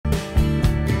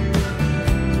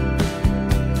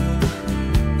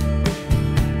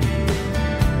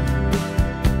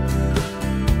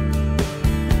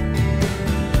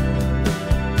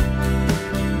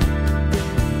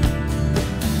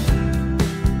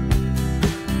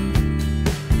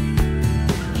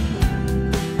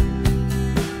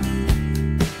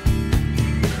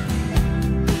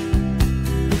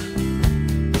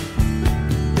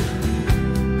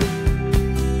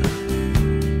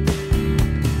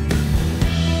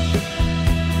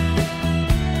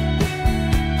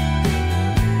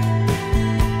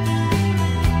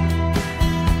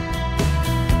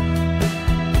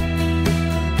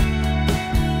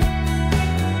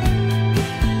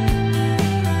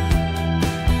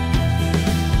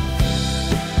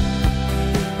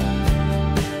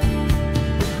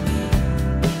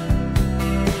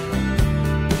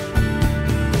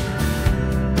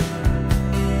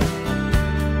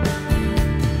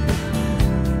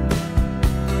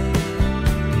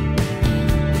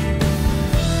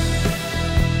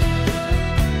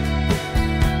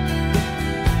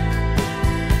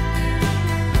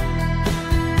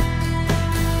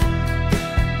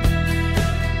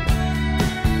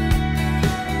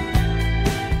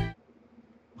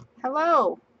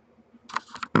Hello.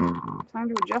 Time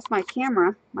to adjust my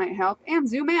camera. Might help. And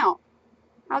zoom out.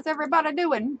 How's everybody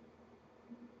doing?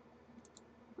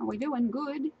 Are we doing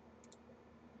good?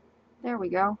 There we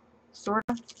go. Sorta.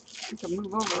 I can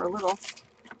move over a little.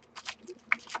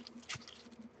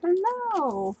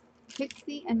 Hello.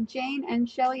 Pixie and Jane and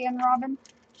Shelly and Robin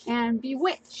and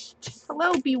Bewitched.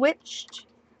 Hello, Bewitched.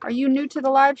 Are you new to the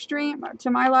live stream? To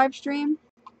my live stream?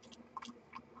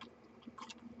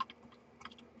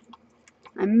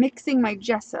 I'm mixing my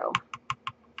gesso.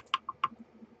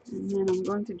 And then I'm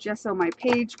going to gesso my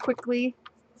page quickly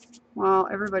while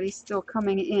everybody's still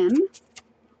coming in.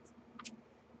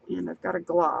 And I've got a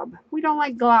glob. We don't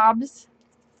like globs.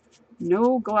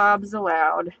 No globs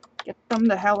allowed. Get them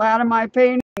the hell out of my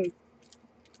painting.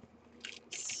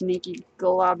 Sneaky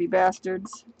globby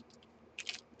bastards.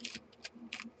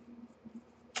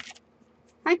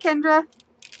 Hi, Kendra.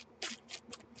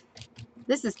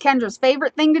 This is Kendra's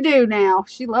favorite thing to do now.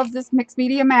 She loves this mixed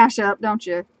media mashup, don't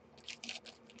you?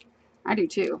 I do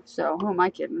too, so who am I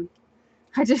kidding?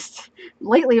 I just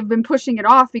lately have been pushing it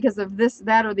off because of this,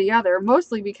 that, or the other.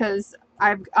 Mostly because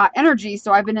I've got energy,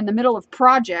 so I've been in the middle of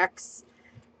projects.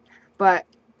 But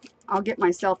I'll get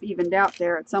myself evened out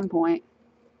there at some point.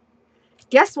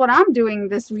 Guess what I'm doing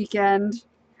this weekend?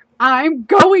 I'm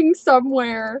going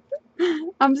somewhere.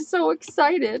 I'm so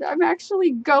excited. I'm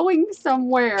actually going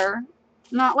somewhere.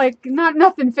 Not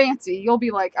nothing fancy. You'll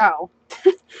be like, oh.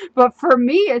 But for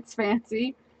me, it's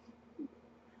fancy.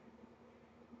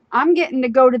 I'm getting to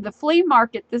go to the flea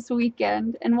market this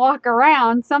weekend and walk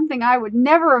around, something I would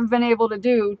never have been able to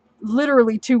do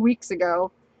literally 2 weeks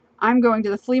ago. I'm going to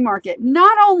the flea market.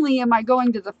 Not only am I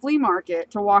going to the flea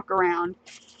market to walk around,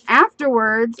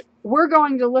 afterwards, we're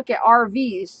going to look at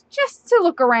RVs just to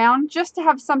look around, just to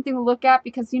have something to look at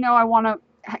because, you know, I want to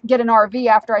get an RV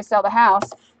after I sell the house.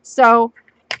 So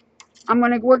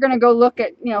we're going to go look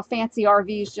at, you know, fancy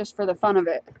RVs just for the fun of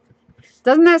it.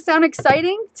 Doesn't that sound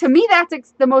exciting? To me,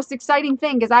 that's the most exciting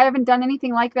thing because I haven't done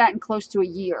anything like that in close to a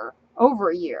year, over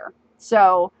a year.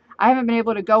 So I haven't been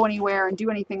able to go anywhere and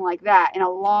do anything like that in a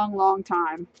long, long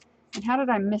time. And how did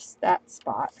I miss that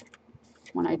spot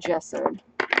when I gessoed?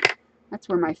 That's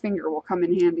where my finger will come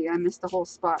in handy. I missed the whole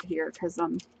spot here because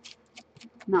I'm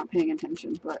not paying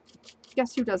attention. But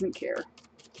guess who doesn't care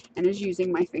and is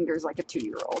using my fingers like a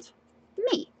 2-year-old?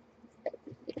 Me.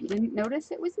 If you didn't notice,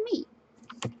 it was me.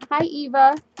 Hi,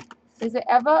 Eva. Is it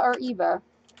Eva or Eva?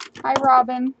 Hi,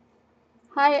 Robin.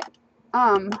 Hi,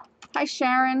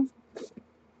 Sharon.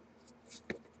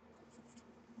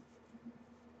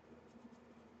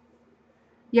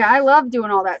 Yeah, I love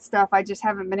doing all that stuff. I just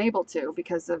haven't been able to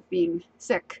because of being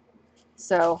sick.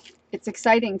 So it's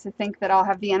exciting to think that I'll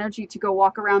have the energy to go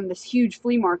walk around this huge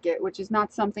flea market, which is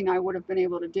not something I would have been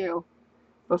able to do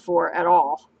before at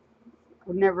all. I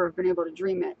would never have been able to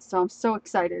dream it. So I'm so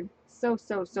excited. So,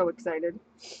 so, so excited.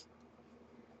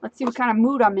 Let's see what kind of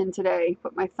mood I'm in today.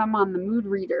 Put my thumb on the mood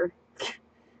reader.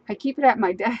 I keep it at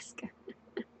my desk.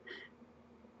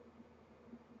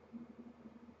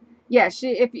 Yeah,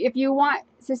 if you want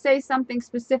to say something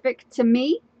specific to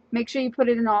me, make sure you put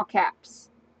it in all caps.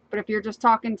 But if you're just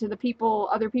talking to the people,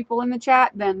 other people in the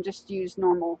chat, then just use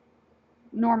normal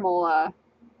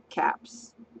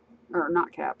caps. Or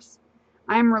not caps.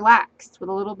 I am relaxed with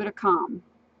a little bit of calm.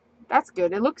 That's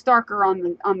good. It looks darker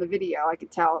on the video. I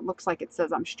could tell. It looks like it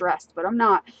says I'm stressed, but I'm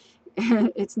not.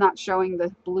 It's not showing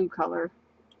the blue color.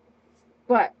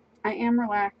 But I am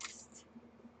relaxed.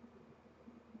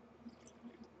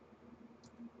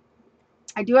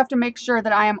 I do have to make sure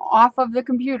that I am off of the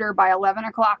computer by 11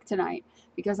 o'clock tonight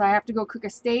because I have to go cook a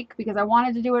steak because I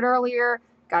wanted to do it earlier,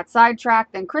 got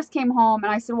sidetracked. Then Chris came home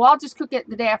and I said, well, I'll just cook it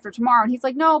the day after tomorrow. And he's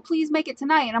like, no, please make it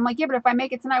tonight. And I'm like, yeah, but if I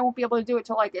make it tonight, I won't be able to do it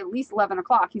till like at least 11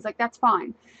 o'clock. He's like, that's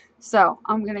fine. So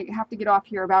I'm going to have to get off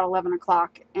here about 11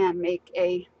 o'clock and make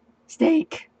a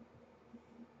steak.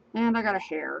 And I got a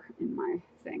hair in my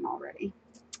thing already.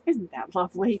 Isn't that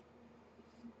lovely?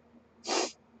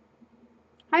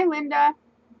 Hi, Linda.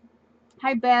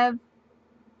 Hi, Bev.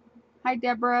 Hi,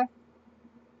 Deborah.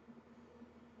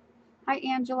 Hi,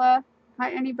 Angela.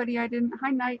 Hi, anybody I didn't.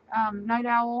 Hi, Night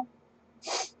Owl.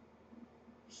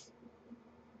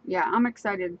 Yeah, I'm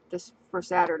excited for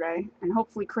Saturday, and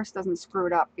hopefully Chris doesn't screw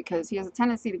it up because he has a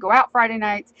tendency to go out Friday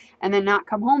nights and then not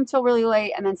come home till really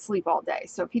late and then sleep all day.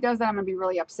 So if he does that, I'm gonna be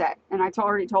really upset. And I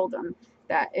already told him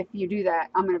that if you do that,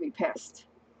 I'm gonna be pissed.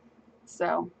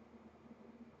 So.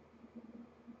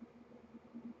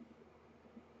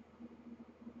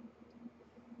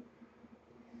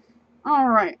 All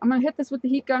right, I'm gonna hit this with the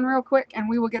heat gun real quick, and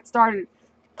we will get started.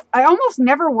 I almost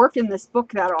never work in this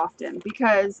book that often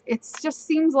because it just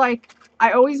seems like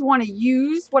I always want to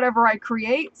use whatever I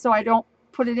create, so I don't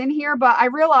put it in here. But I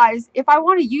realize if I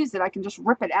want to use it, I can just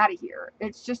rip it out of here.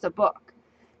 It's just a book.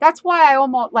 That's why I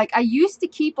almost like, I used to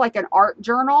keep like an art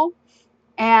journal,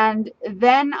 and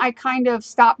then I kind of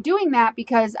stopped doing that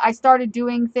because I started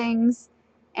doing things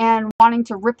and wanting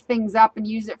to rip things up and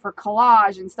use it for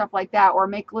collage and stuff like that, or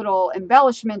make little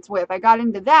embellishments with. I got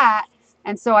into that.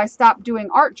 And so I stopped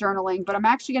doing art journaling, but I'm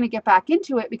actually going to get back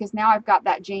into it because now I've got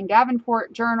that Jane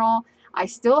Davenport journal. I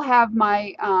still have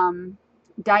my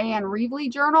Diane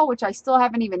Reevely journal, which I still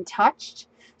haven't even touched.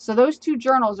 So those two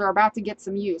journals are about to get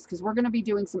some use because we're going to be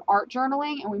doing some art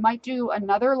journaling, and we might do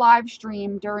another live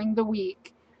stream during the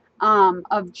week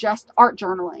of just art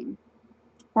journaling,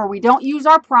 where we don't use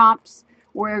our prompts.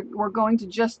 We're going to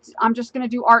just, I'm just going to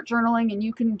do art journaling, and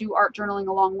you can do art journaling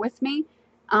along with me.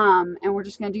 And we're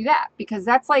just going to do that because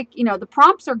that's like, the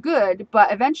prompts are good,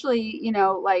 but eventually,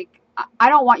 like, I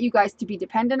don't want you guys to be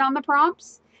dependent on the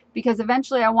prompts because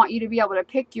eventually I want you to be able to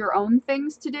pick your own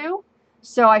things to do.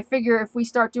 So I figure if we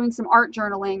start doing some art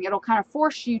journaling, it'll kind of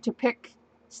force you to pick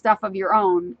stuff of your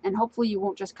own, and hopefully you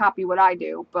won't just copy what I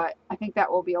do, but I think that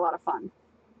will be a lot of fun.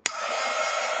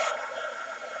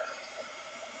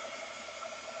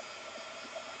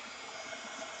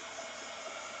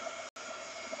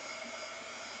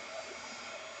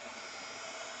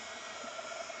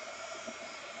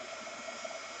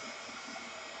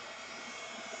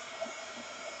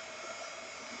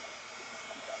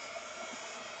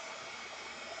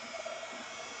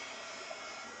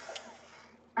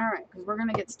 All right, because we're going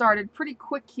to get started pretty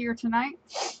quick here tonight.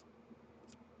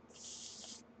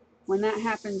 When that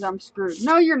happens, I'm screwed.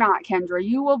 No, you're not, Kendra.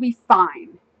 You will be fine.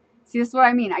 See, this is what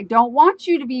I mean. I don't want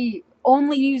you to be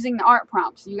only using the art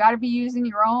prompts. You got to be using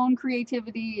your own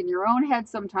creativity in your own head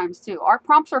sometimes, too. Art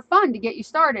prompts are fun to get you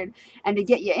started and to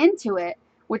get you into it,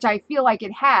 which I feel like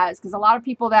it has, because a lot of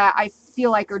people that I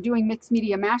feel like are doing mixed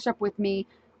media mashup with me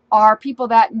are people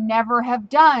that never have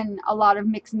done a lot of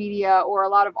mixed media or a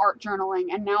lot of art journaling,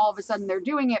 and now all of a sudden they're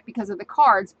doing it because of the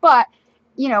cards. But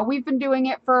we've been doing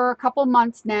it for a couple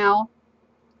months now,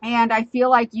 and I feel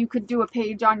like you could do a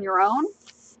page on your own.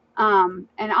 And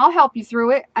I'll help you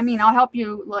through it. I mean, I'll help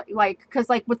you, because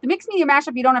with the mixed media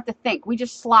mashup, you don't have to think. We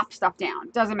just slop stuff down.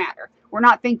 It doesn't matter. We're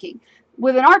not thinking.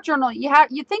 With an art journal,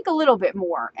 you think a little bit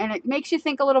more, and it makes you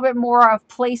think a little bit more of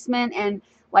placement and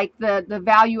like the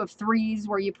value of threes,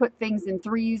 where you put things in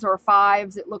threes or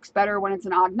fives. It looks better when it's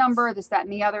an odd number, this, that,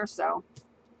 and the other. So,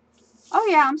 oh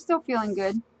yeah, I'm still feeling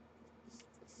good.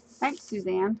 Thanks,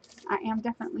 Suzanne. I am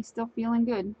definitely still feeling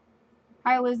good.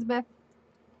 Hi, Elizabeth.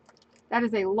 That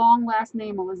is a long last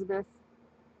name, Elizabeth.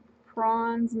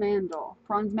 Pronsmandel.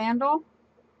 Pronsmandel?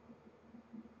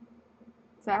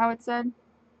 Is that how it's said?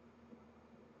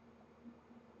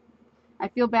 I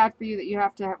feel bad for you that you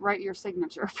have to write your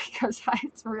signature because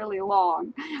it's really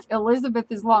long. Elizabeth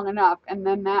is long enough, and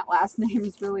then that last name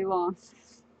is really long.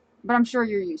 But I'm sure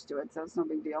you're used to it, so it's no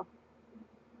big deal.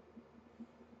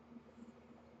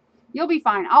 You'll be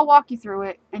fine. I'll walk you through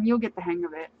it, and you'll get the hang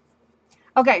of it.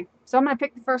 Okay, so I'm going to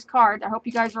pick the first card. I hope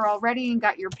you guys are all ready and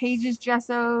got your pages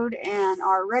gessoed and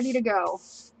are ready to go.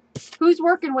 Who's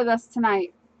working with us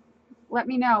tonight? Let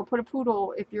me know. Put a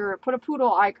poodle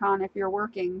icon if you're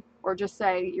working, or just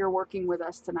say you're working with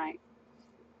us tonight.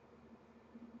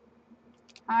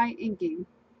 Hi, inking.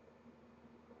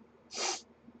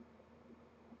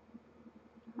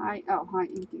 Hi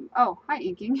inking. Oh, hi,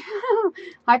 inking.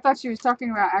 I thought she was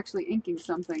talking about actually inking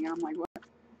something, and I'm like, what?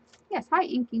 Yes, hi,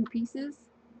 inking pieces.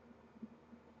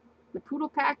 The poodle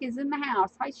pack is in the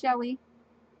house. Hi, Shelly.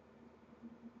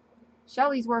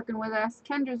 Shelly's working with us.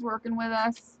 Kendra's working with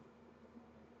us.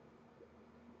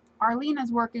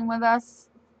 Arlena's working with us.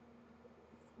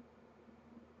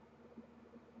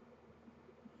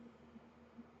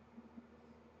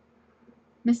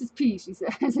 Mrs. P, she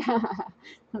says.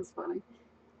 That's funny.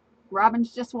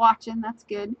 Robin's just watching. That's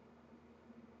good.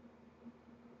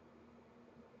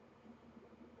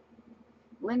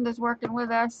 Linda's working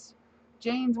with us.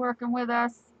 Jane's working with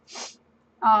us.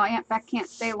 Oh, Aunt Beck can't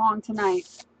stay long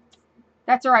tonight.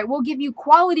 That's all right. We'll give you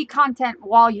quality content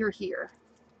while you're here.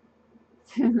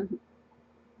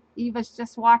 Eva's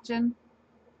just watching.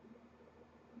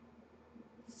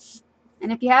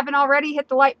 And if you haven't already, hit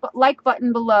the like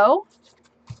button below.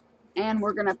 And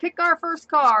we're going to pick our first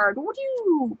card.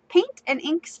 Woo-doo! Paint and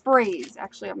ink sprays.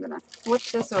 Actually, I'm going to flip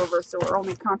this over so we're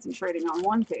only concentrating on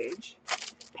one page.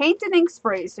 Paint and ink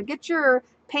sprays. So get your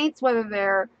paints, whether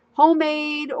they're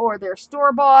homemade or they're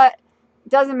store-bought.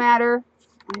 Doesn't matter.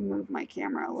 Let me move my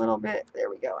camera a little bit. There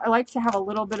we go. I like to have a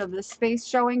little bit of this space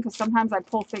showing because sometimes I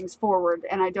pull things forward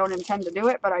and I don't intend to do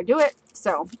it, but I do it.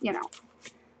 So, you know.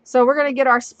 So we're going to get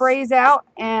our sprays out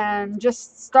and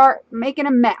just start making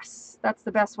a mess. That's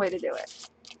the best way to do it.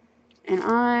 And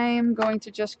I'm going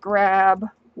to just grab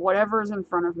whatever's in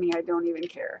front of me. I don't even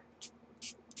care.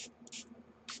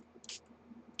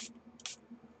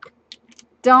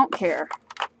 Don't care.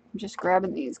 I'm just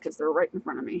grabbing these because they're right in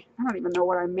front of me. I don't even know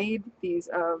what I made these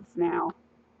of now.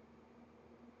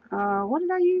 What did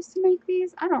I use to make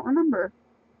these? I don't remember.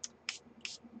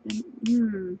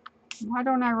 Why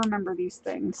don't I remember these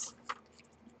things?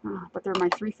 But they're my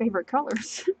 3 favorite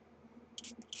colors.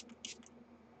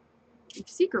 If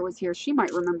Secret was here, she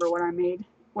might remember what I made,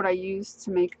 what I used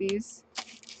to make these.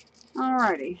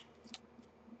 Alrighty.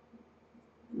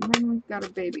 And then we've got a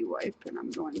baby wipe, and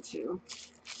I'm going to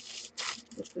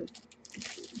get the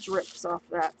drips off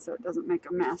that so it doesn't make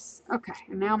a mess. Okay,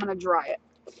 and now I'm going to dry it.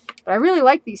 But I really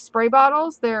like these spray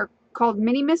bottles. They're called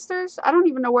mini misters. I don't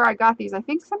even know where I got these. I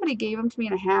think somebody gave them to me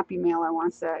in a Happy Mail, I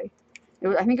want to say.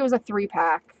 I think it was a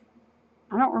 3-pack.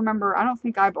 I don't remember. I don't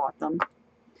think I bought them.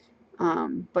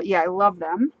 But yeah, I love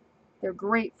them. They're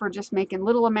great for just making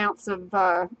little amounts of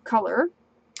color.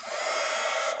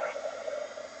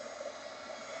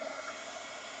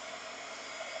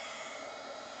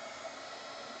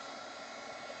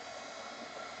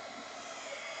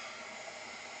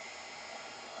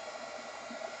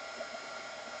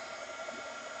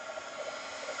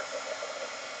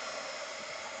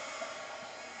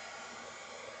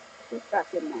 Put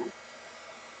back in there.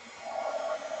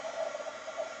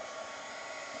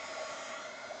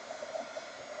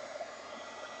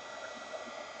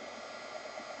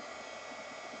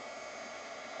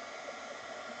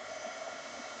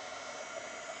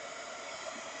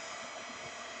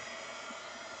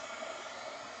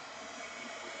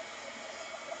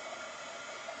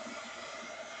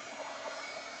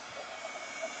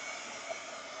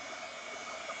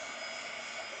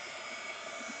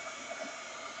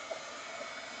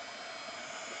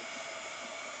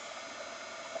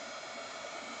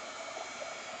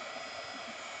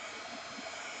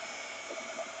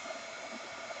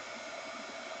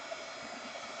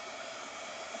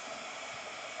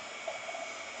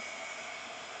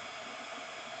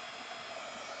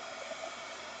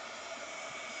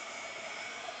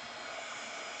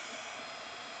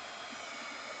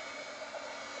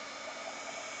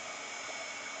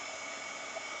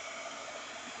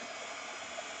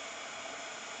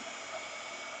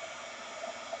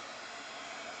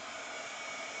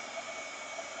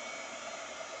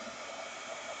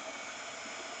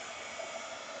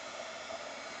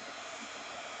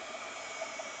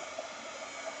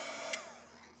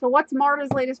 So what's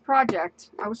Marta's latest project?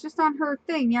 I was just on her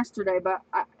thing yesterday, but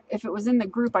if it was in the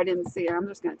group, I didn't see it. I'm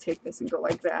just going to take this and go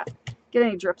like that. Get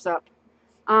any drips up.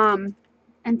 And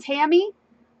Tammy,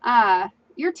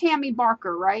 you're Tammy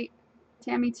Barker, right?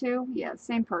 Tammy too? Yeah,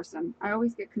 same person. I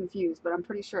always get confused, but I'm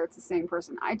pretty sure it's the same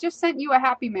person. I just sent you a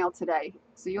Happy Mail today,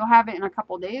 so you'll have it in a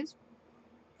couple days.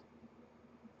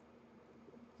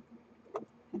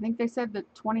 I think they said the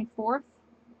 24th.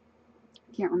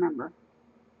 Can't remember.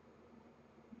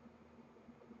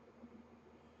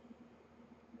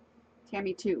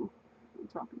 Tammy 2, I'm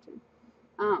talking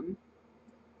to.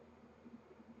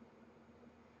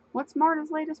 What's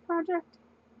Marta's latest project?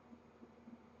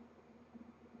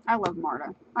 I love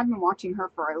Marta. I've been watching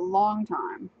her for a long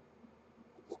time.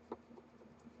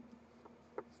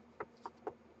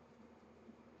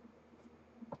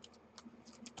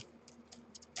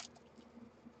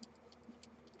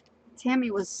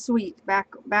 Tammy was sweet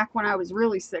back when I was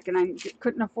really sick and I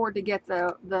couldn't afford to get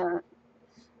the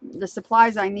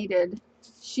supplies I needed.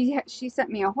 She sent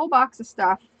me a whole box of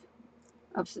stuff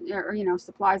of, or, you know,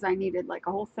 supplies I needed, like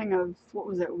a whole thing of, what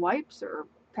was it, wipes or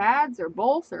pads or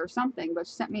both or something, but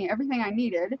she sent me everything I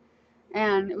needed,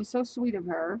 and it was so sweet of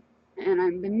her. And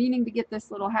I've been meaning to get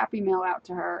this little Happy Mail out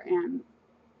to her, and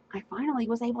I finally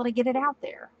was able to get it out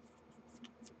there.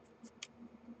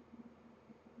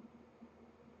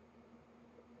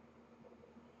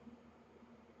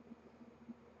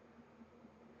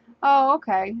 Oh,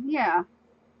 okay, yeah.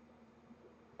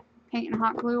 Paint and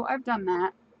hot glue, I've done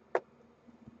that.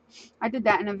 I did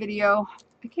that in a video.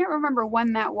 I can't remember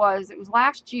when that was. It was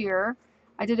last year.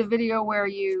 I did a video where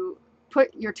you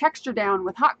put your texture down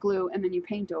with hot glue and then you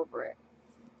paint over it.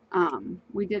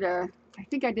 We did I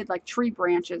think I did like tree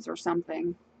branches or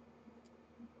something.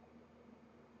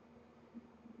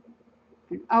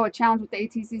 And, oh, a challenge with the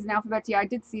ATCs and alphabets. Yeah, I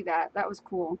did see that. That was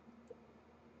cool.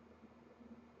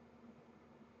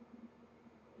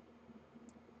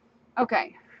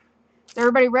 Okay. Is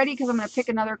everybody ready? Because I'm going to pick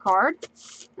another card.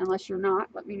 Unless you're not,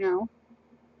 let me know.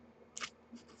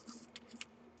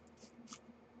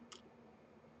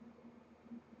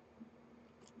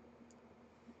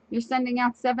 You're sending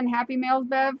out 7 happy mails,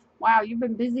 Bev? Wow, you've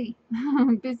been busy.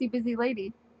 Busy, busy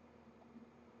lady.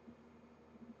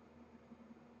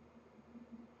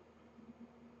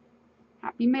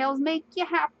 Happy mails make you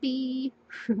happy.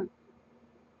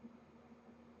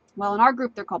 Well, in our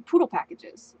group, they're called poodle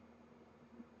packages.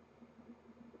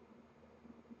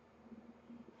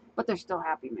 But they're still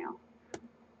happy mail.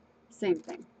 Same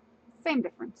thing. Same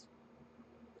difference.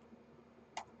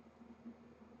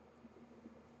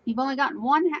 You've only gotten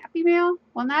 1 happy mail?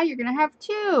 Well, now you're going to have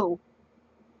 2.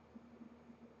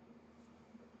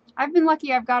 I've been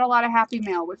lucky I've got a lot of happy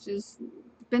mail, which has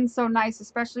been so nice,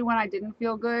 especially when I didn't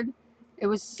feel good. It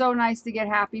was so nice to get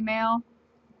happy mail.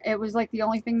 It was like the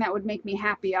only thing that would make me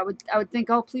happy. I would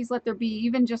think, oh, please let there be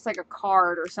even just like a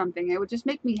card or something. It would just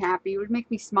make me happy. It would make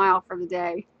me smile for the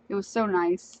day. It was so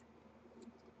nice.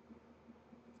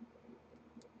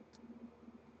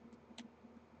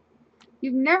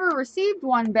 You've never received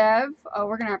one, Bev. Oh,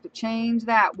 we're going to have to change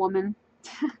that, woman.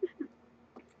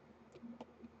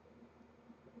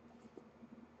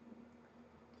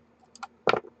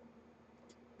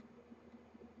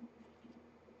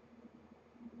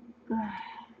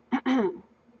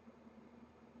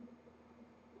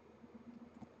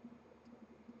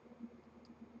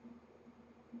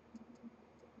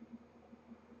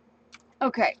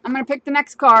 Okay, I'm going to pick the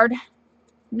next card.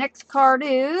 Next card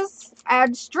is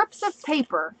add strips of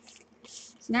paper. So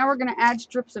now we're going to add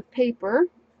strips of paper.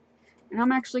 And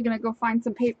I'm actually going to go find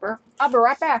some paper. I'll be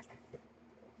right back.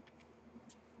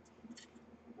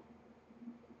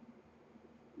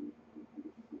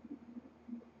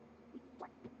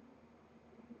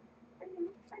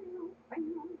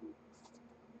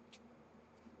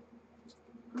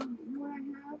 You know what I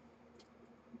have?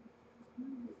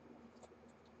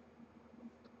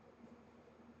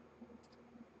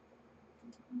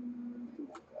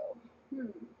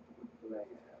 What do I have?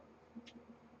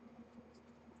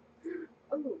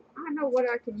 Oh, I know what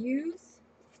I can use.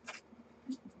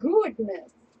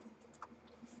 Goodness.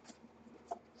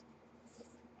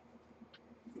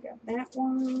 We got that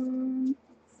one.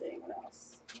 Let's see what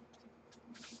else.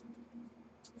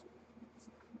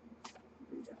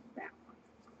 We got that one.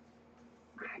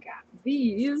 I got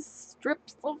these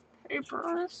strips of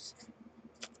papers.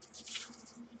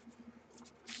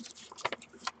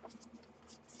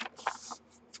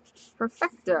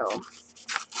 Perfecto.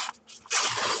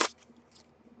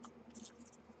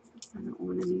 I don't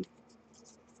want any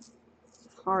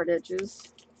hard edges.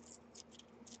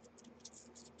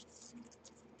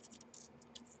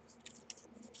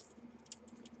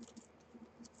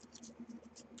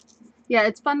 Yeah,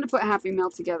 it's fun to put Happy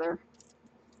Mail together.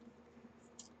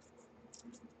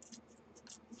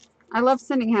 I love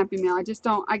sending Happy Mail. I just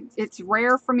don't, it's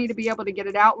rare for me to be able to get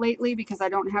it out lately because I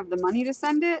don't have the money to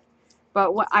send it.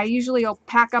 But what I usually will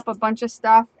pack up a bunch of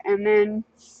stuff and then,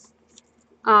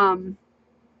 and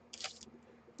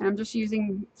I'm just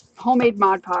using homemade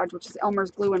Mod Podge, which is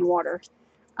Elmer's glue and water.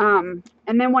 And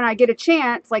then when I get a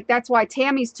chance, like that's why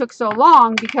Tammy's took so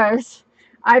long, because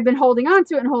I've been holding on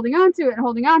to it and holding on to it and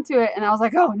holding on to it. And I was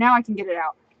like, oh, now I can get it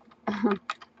out. I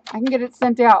can get it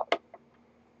sent out,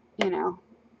 you know,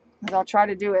 because I'll try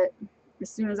to do it as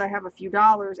soon as I have a few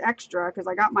dollars extra, because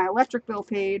I got my electric bill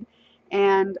paid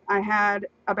and I had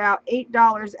about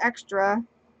 $8 extra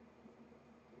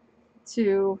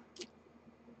to,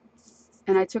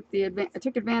 and I took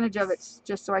advantage of it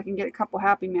just so I can get a couple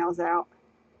Happy Mails out.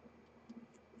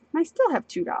 And I still have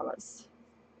 $2.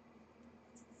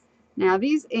 Now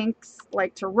these inks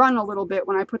like to run a little bit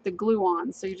when I put the glue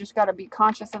on, so you just got to be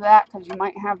conscious of that because you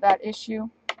might have that issue.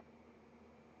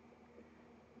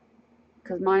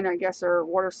 Because mine, I guess, are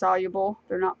water soluble.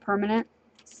 They're not permanent.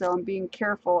 So I'm being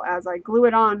careful as I glue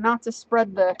it on not to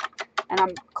spread the, and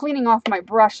I'm cleaning off my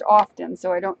brush often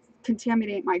so I don't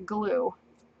contaminate my glue.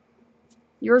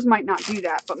 Yours might not do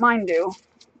that, but mine do.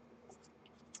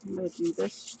 I'm going to do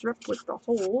this strip with the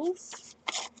holes.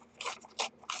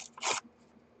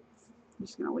 I'm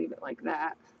just going to leave it like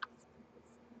that.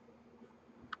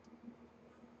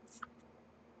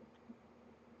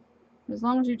 As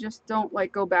long as you just don't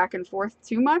like go back and forth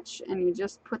too much and you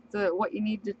just put what you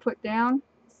need to put down,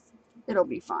 it'll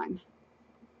be fine.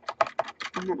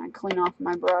 And then I clean off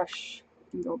my brush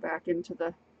and go back into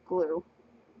the glue.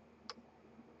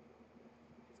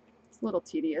 It's a little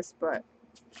tedious, but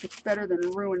it's better than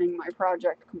ruining my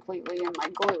project completely and my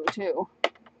glue too.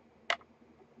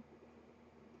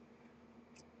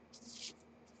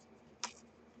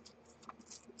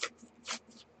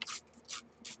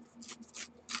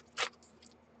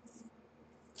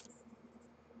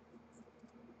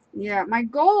 Yeah, my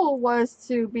goal was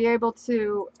to be able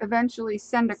to eventually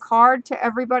send a card to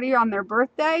everybody on their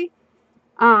birthday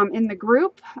in the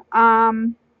group.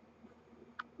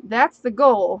 That's the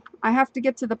goal. I have to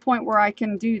get to the point where I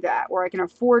can do that, where I can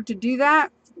afford to do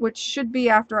that, which should be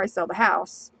after I sell the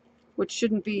house, which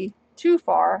shouldn't be too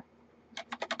far.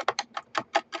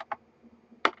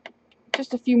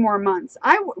 Just a few more months.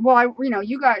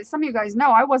 You guys, some of you guys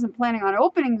know I wasn't planning on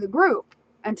opening the group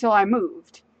until I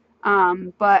moved.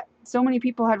 But so many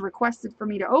people had requested for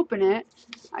me to open it.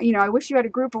 I wish you had a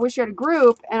group. I wish you had a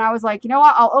group. And I was like, you know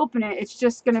what? I'll open it. It's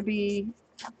just going to be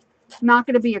not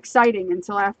going to be exciting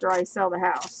until after I sell the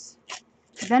house.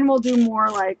 Then we'll do more,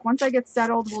 like, once I get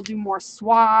settled, we'll do more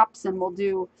swaps and we'll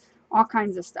do all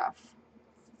kinds of stuff.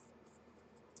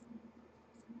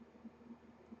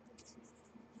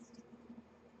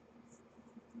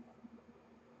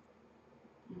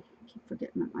 I keep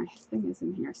forgetting that my thing is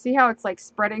in here. See how it's like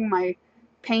spreading my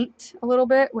paint a little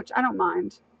bit, which I don't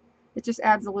mind. It just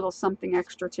adds a little something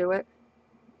extra to it.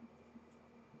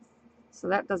 So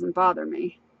that doesn't bother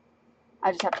me. I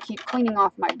just have to keep cleaning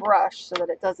off my brush so that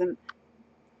it doesn't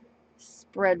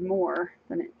spread more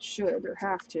than it should or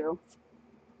have to.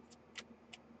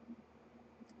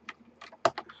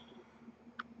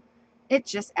 It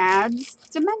just adds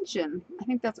dimension. I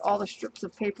think that's all the strips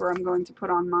of paper I'm going to put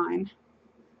on mine.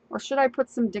 Or should I put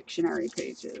some dictionary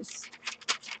pages?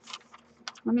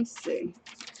 Let me see.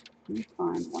 Let me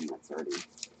find one that's already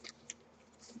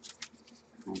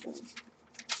kind of...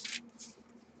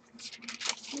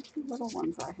 What's the little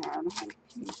ones I had? I had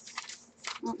a piece.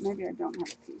 Oh, maybe I don't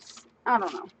have a piece. I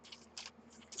don't know.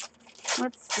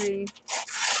 Let's see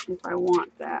if I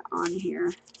want that on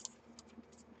here.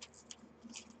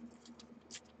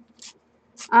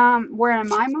 Where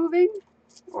am I moving?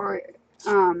 Or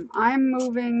I'm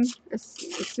moving as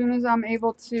soon as I'm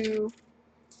able to.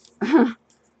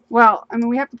 Well, I mean,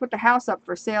 we have to put the house up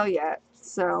for sale yet,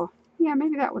 so yeah,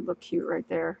 maybe that would look cute right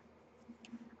there.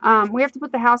 We have to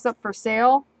put the house up for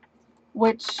sale,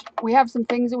 which we have some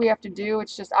things that we have to do.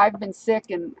 It's just I've been sick,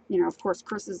 and of course,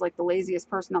 Chris is like the laziest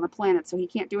person on the planet, so he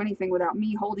can't do anything without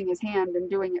me holding his hand and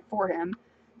doing it for him.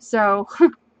 So,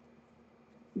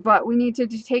 but we need to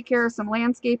take care of some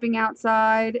landscaping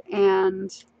outside,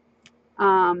 and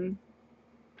then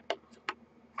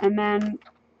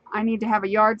I need to have a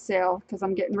yard sale because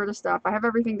I'm getting rid of stuff. I have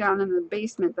everything down in the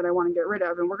basement that I want to get rid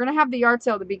of, and we're going to have the yard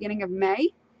sale the beginning of May.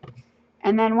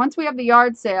 And then once we have the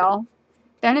yard sale,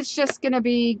 then it's just going to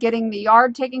be getting the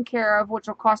yard taken care of, which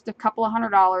will cost a couple of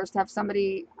 $100 to have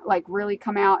somebody like really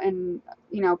come out and,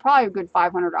 probably a good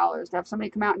 $500 to have somebody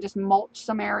come out and just mulch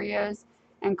some areas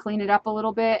and clean it up a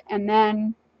little bit. And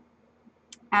then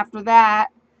after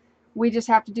that, we just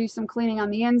have to do some cleaning on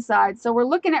the inside. So we're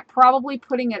looking at probably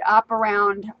putting it up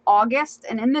around August.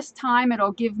 And in this time,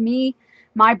 it'll give me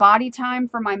my body time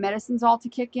for my medicines all to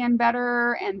kick in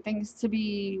better and things to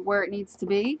be where it needs to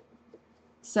be.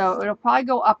 So it'll probably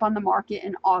go up on the market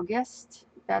in August.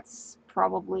 That's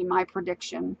probably my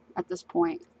prediction at this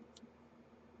point.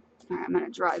 All right, I'm going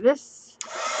to dry this.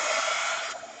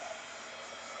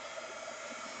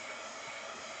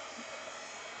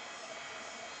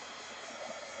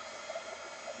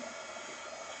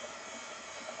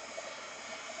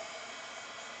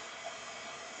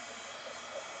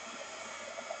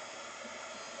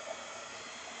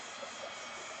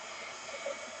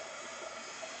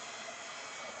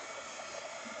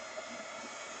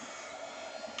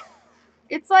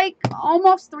 It's like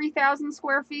almost 3,000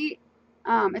 square feet.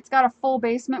 It's got a full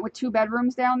basement with 2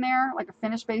 bedrooms down there, like a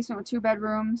finished basement with 2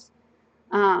 bedrooms.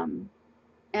 And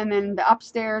then the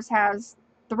upstairs has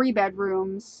 3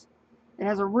 bedrooms. It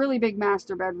has a really big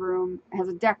master bedroom. It has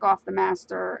a deck off the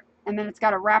master. And then it's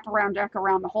got a wraparound deck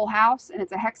around the whole house. And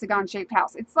it's a hexagon shaped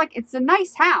house. It's a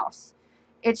nice house.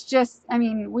 It's just, I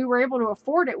mean, we were able to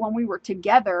afford it when we were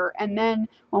together. And then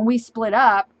when we split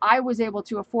up, I was able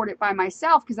to afford it by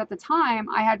myself because at the time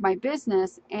I had my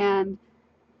business and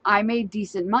I made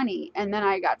decent money. And then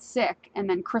I got sick. And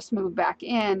then Chris moved back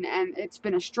in and it's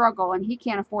been a struggle and he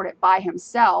can't afford it by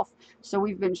himself. So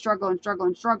we've been struggling.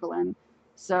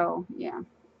 So, yeah.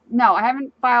 No, I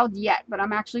haven't filed yet, but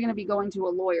I'm actually going to be going to a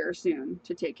lawyer soon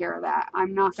to take care of that.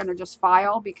 I'm not going to just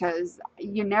file because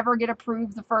you never get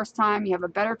approved the first time. You have a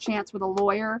better chance with a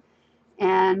lawyer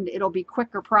and it'll be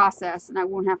quicker process and I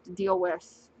won't have to deal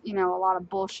with, a lot of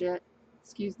bullshit.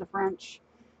 Excuse the French.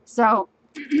 So,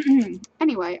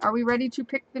 anyway, are we ready to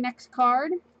pick the next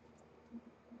card?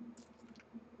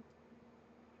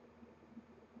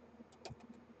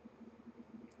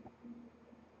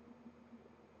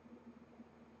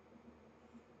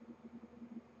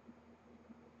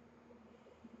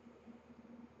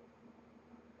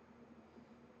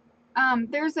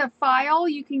 There's a file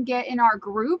you can get in our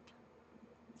group.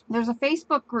 There's a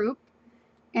Facebook group.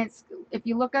 It's, if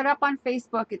you look it up on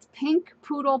Facebook, it's Pink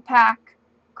Poodle Pack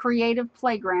Creative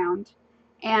Playground.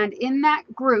 And in that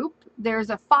group, there's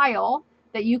a file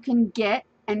that you can get,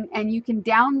 and you can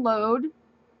download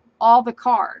all the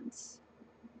cards.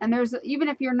 And there's, even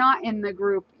if you're not in the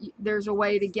group, there's a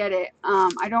way to get it.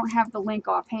 I don't have the link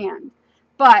offhand.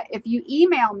 But if you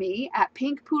email me at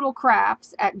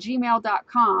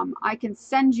pinkpoodlecrafts@gmail.com, I can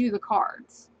send you the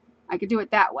cards. I could do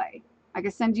it that way. I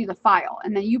can send you the file,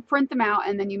 and then you print them out,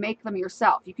 and then you make them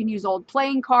yourself. You can use old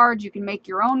playing cards. You can make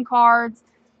your own cards.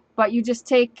 But you just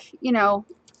take, you know,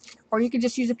 or you could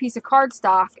just use a piece of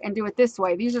cardstock and do it this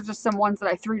way. These are just some ones that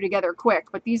I threw together quick,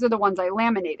 but these are the ones I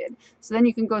laminated. So then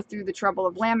you can go through the trouble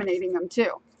of laminating them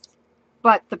too.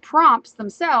 But the prompts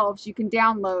themselves, you can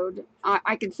download.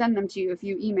 I can send them to you if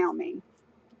you email me.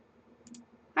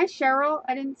 Hi, Cheryl.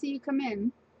 I didn't see you come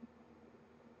in.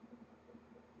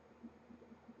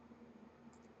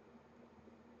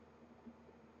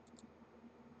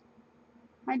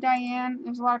 Hi, Diane.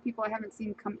 There's a lot of people I haven't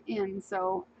seen come in,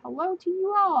 so hello to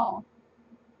you all.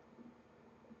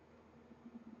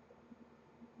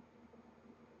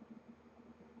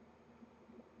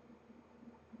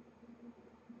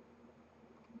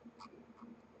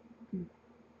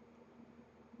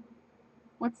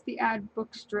 What's the add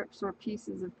book strips or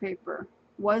pieces of paper?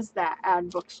 Was that add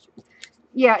book strips?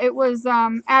 Yeah, it was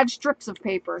add strips of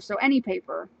paper, so any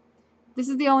paper. This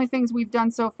is the only things we've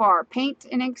done so far. Paint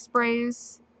and ink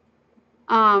sprays,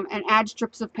 and add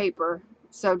strips of paper.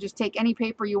 So just take any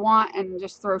paper you want and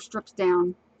just throw strips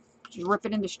down. Just rip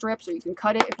it into strips, or you can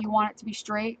cut it if you want it to be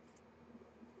straight.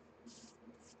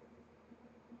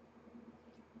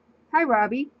 Hi,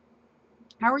 Robbie.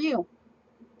 How are you?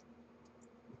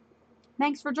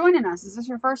 Thanks for joining us. Is this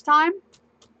your first time?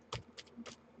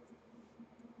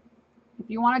 If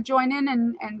you want to join in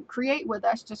and create with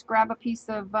us, just grab a piece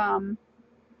of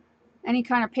any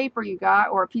kind of paper you got,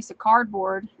 or a piece of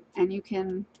cardboard, and you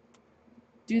can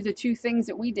do the two things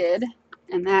that we did,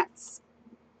 and that's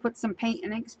put some paint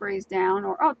and ink sprays down,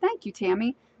 or, oh, thank you,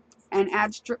 Tammy, and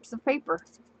add strips of paper,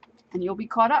 and you'll be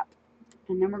caught up.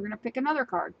 And then we're going to pick another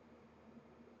card.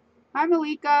 Hi,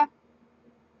 Malika.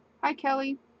 Hi,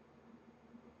 Kelly.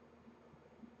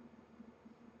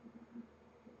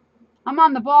 I'm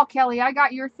on the ball, Kelly. I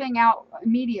got your thing out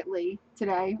immediately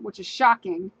today, which is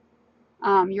shocking.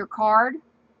 Your card,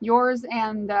 yours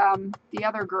and the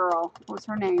other girl. What was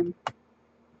her name?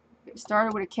 It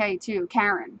started with a K too.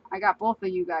 Karen. I got both of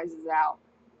you guys out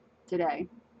today.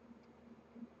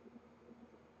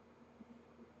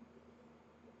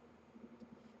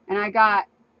 And I got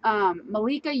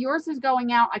Malika, yours is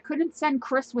going out. I couldn't send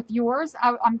Chris with yours.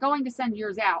 I'm going to send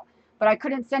yours out, but I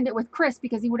couldn't send it with Chris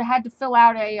because he would have had to fill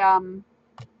out a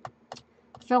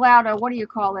what do you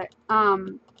call it?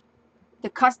 The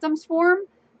customs form.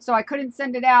 So I couldn't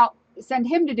send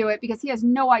him to do it because he has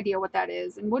no idea what that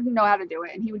is and wouldn't know how to do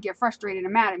it, and he would get frustrated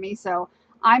and mad at me. So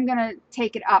I'm gonna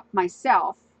take it up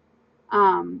myself.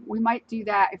 We might do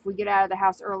that if we get out of the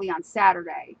house early on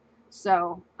Saturday.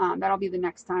 So that'll be the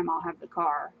next time I'll have the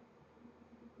car.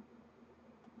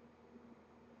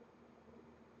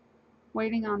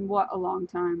 Waiting on what a long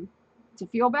time? To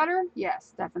feel better?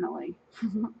 Yes, definitely.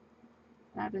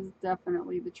 That is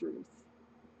definitely the truth.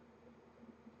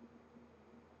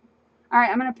 All right,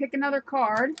 I'm going to pick another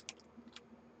card.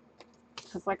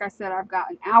 Because like I said, I've got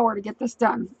an hour to get this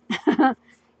done.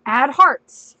 Add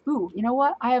hearts. Ooh, you know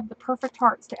what? I have the perfect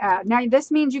hearts to add. Now, this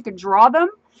means you can draw them.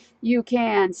 You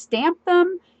can stamp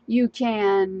them. You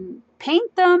can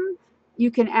paint them. You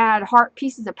can add heart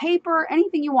pieces of paper.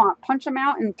 Anything you want. Punch them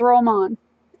out and throw them on.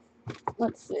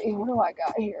 Let's see. What do I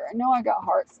got here? I know I got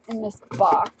hearts in this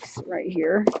box right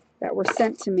here that were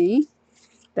sent to me.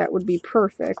 That would be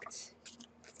perfect.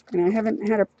 And I haven't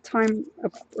had a time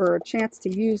or a chance to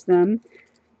use them.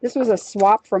 This was a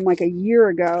swap from like a year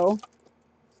ago.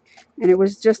 And it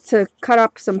was just to cut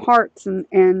up some hearts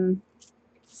and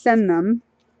send them.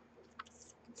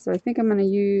 So I think I'm going to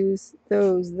use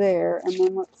those there. And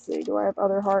then let's see, do I have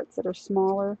other hearts that are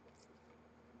smaller?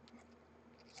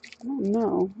 I don't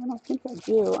know. I don't think I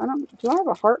do. Do I have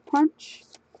a heart punch?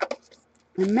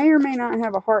 I may or may not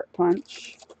have a heart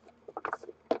punch.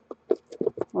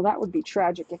 Well, that would be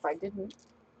tragic if I didn't.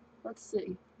 Let's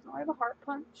see. Do I have a heart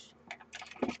punch?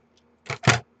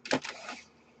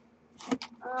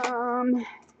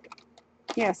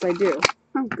 Yes, I do.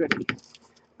 Oh, goody.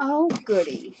 Oh,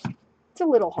 goody. It's a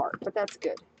little heart, but that's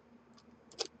good.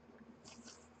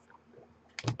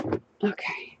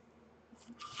 Okay.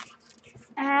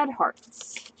 Add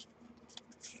hearts.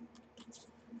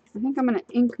 I think I'm going to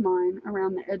ink mine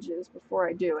around the edges before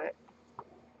I do it.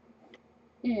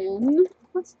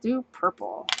 Let's do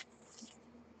purple.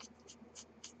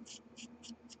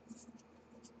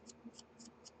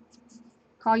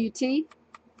 Call you T?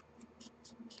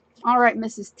 All right,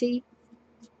 Mrs. T.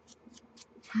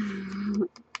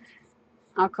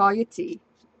 I'll call you T.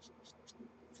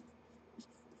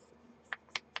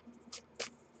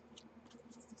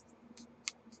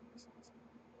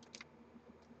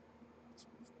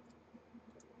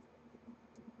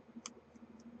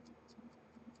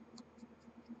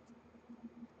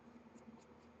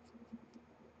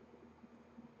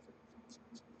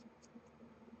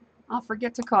 I'll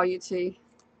forget to call you T.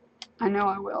 I know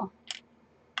I will.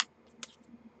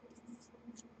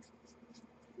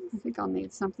 I think I'll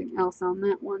need something else on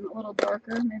that one, a little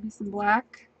darker, maybe some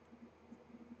black.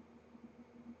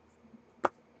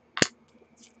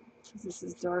 This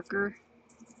is darker.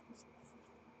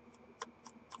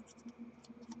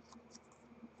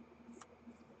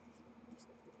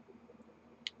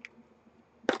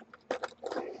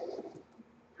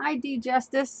 Hi, D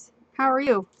Justice. How are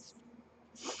you?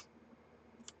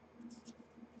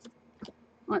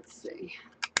 Let's see.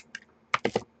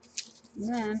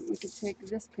 Then we could take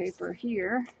this paper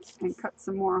here and cut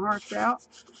some more hearts out.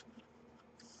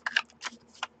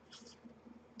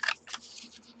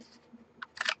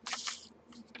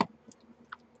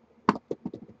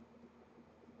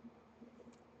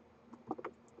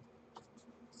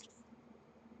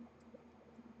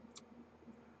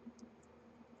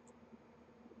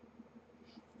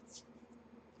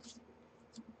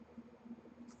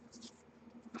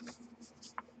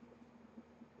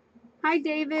 Hi,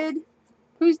 David.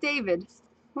 Who's David?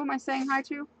 Who am I saying hi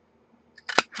to?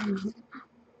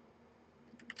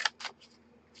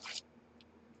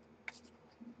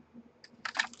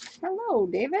 Hello,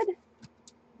 David.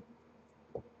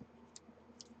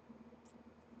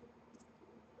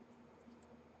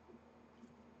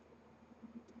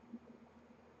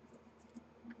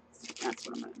 That's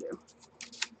what I'm going to do.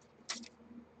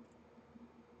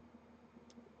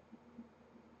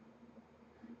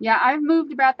 Yeah, I've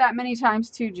moved about that many times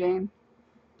too, Jane.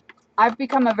 I've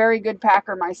become a very good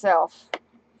packer myself.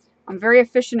 I'm very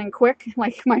efficient and quick.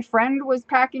 Like my friend was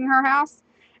packing her house,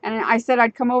 and I said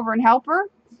I'd come over and help her.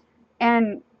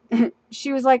 And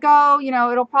she was like, oh, you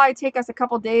know, it'll probably take us a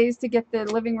couple days to get the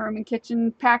living room and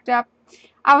kitchen packed up.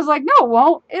 I was like, no, it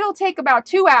won't. It'll take about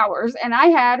 2 hours. And I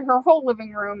had her whole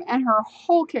living room and her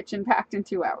whole kitchen packed in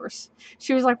 2 hours.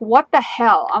 She was like, what the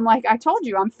hell? I'm like, I told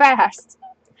you, I'm fast.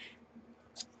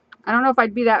 I don't know if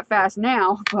I'd be that fast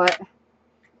now, but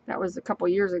that was a couple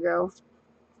years ago.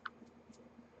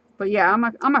 But yeah,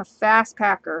 I'm a fast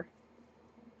packer.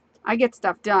 I get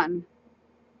stuff done.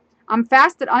 I'm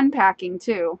fast at unpacking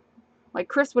too. Like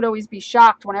Chris would always be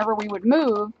shocked whenever we would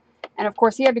move, and of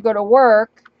course he had to go to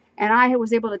work, and I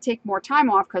was able to take more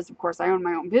time off because of course I own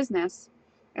my own business.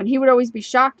 And he would always be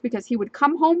shocked because he would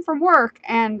come home from work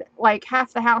and like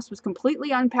half the house was completely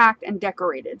unpacked and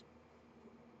decorated.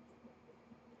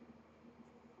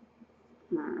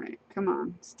 All right, come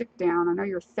on, stick down. I know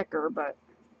you're thicker, but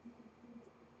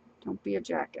don't be a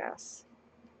jackass.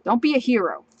 Don't be a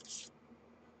hero.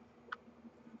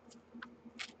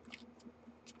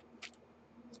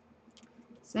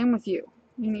 Same with you.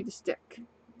 You need to stick.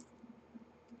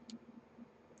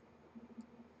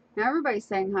 Now everybody's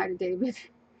saying hi to David.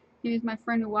 He's my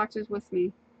friend who watches with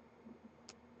me.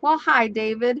 Well, hi,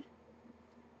 David.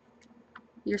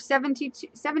 You're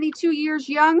 72 years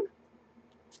young?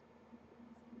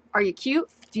 Are you cute?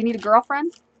 Do you need a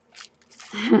girlfriend?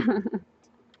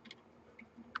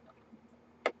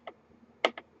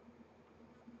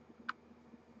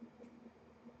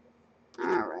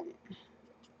 All right.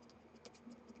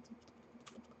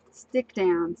 Stick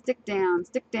down, stick down,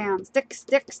 stick down, stick,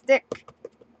 stick, stick.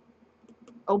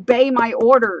 Obey my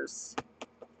orders.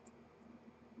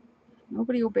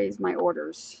 Nobody obeys my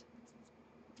orders.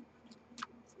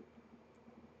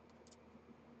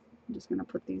 I'm just going to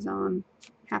put these on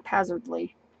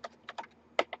haphazardly.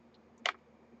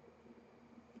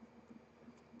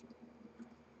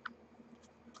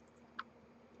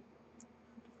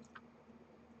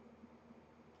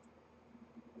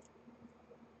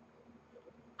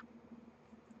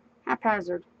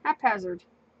 Haphazard, haphazard.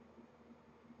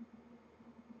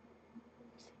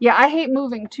 Yeah, I hate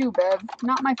moving too, Bev.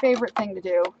 Not my favorite thing to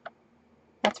do.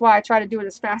 That's why I try to do it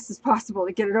as fast as possible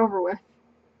to get it over with.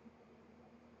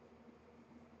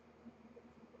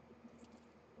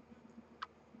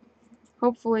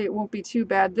 Hopefully it won't be too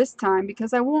bad this time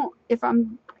because I won't, if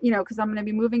I'm, you know, because I'm going to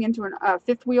be moving into a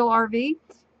fifth wheel RV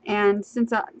And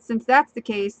since that's the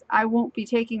case, I won't be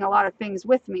taking a lot of things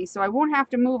with me, so I won't have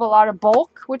to move a lot of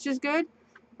bulk, which is good.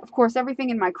 Of course, everything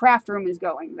in my craft room is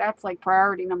going. That's like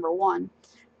priority number one.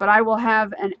 But I will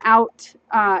have an out,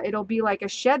 it'll be like a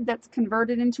shed that's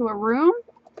converted into a room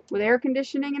with air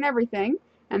conditioning and everything.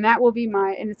 And that will be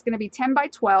and it's going to be 10 by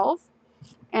 12,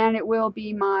 and it will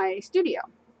be my studio.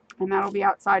 And that'll be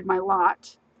outside my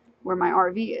lot where my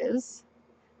RV is.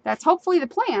 That's hopefully the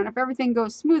plan if everything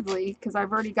goes smoothly, because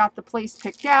I've already got the place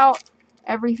picked out,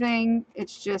 everything.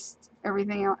 It's just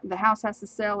everything, the house has to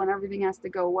sell and everything has to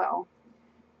go well.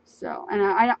 So, and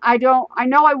I know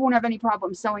I won't have any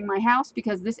problem selling my house,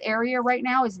 because this area right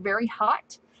now is very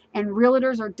hot and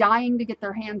realtors are dying to get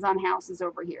their hands on houses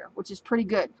over here, which is pretty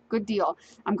good. Good deal.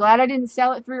 I'm glad I didn't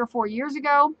sell it 3 or 4 years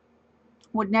ago.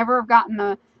 Would never have gotten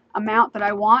the amount that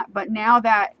I want, but now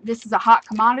that this is a hot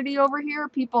commodity over here,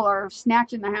 people are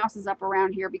snatching the houses up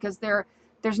around here, because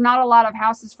there's not a lot of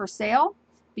houses for sale,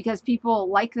 because people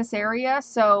like this area.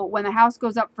 So when the house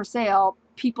goes up for sale,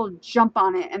 people jump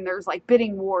on it, and there's like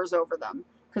bidding wars over them,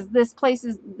 because this place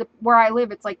is where I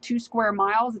live. It's like 2 square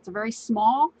miles. It's a very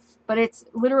small, but it's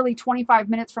literally 25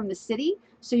 minutes from the city.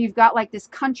 So you've got like this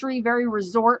country, very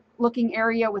resort looking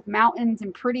area with mountains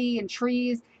and pretty and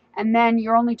trees, and then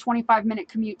you're only 25-minute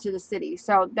commute to the city.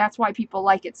 So that's why people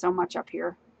like it so much up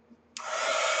here.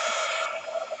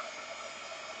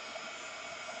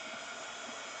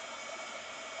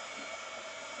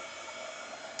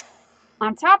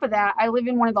 On top of that, I live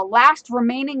in one of the last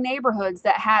remaining neighborhoods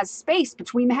that has space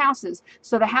between the houses.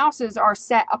 So the houses are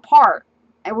set apart,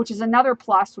 which is another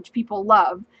plus, which people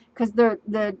love, because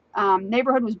the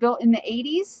neighborhood was built in the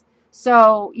 80s.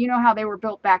 So you know how they were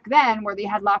built back then, where they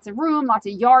had lots of room, lots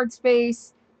of yard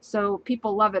space. So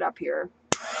people love it up here.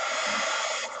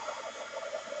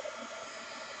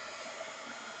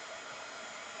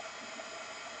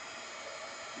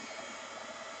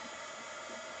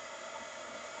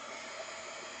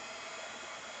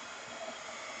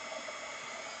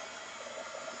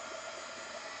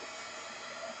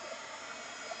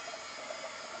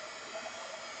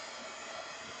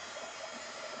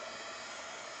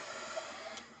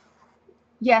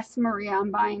 Yes, Maria, I'm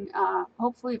buying,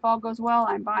 hopefully, if all goes well,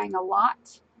 I'm buying a lot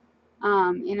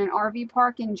in an RV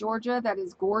park in Georgia that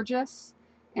is gorgeous.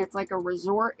 It's like a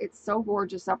resort. It's so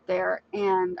gorgeous up there.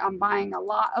 And I'm buying a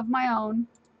lot of my own.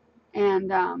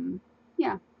 And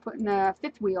yeah, putting a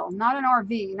fifth wheel, not an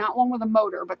RV, not one with a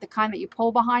motor, but the kind that you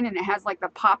pull behind and it has like the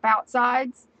pop out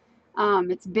sides.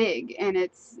 It's big, and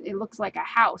it looks like a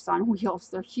house on wheels.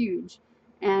 They're huge.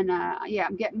 And yeah,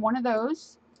 I'm getting one of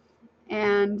those.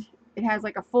 And it has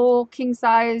like a full king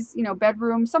size,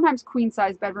 bedroom, sometimes queen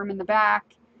size bedroom in the back,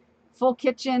 full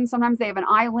kitchen. Sometimes they have an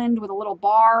island with a little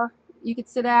bar you could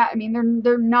sit at. I mean,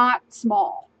 they're not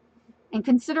small. And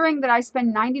considering that I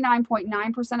spend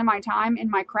 99.9% of my time in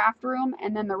my craft room,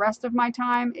 and then the rest of my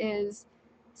time is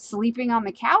sleeping on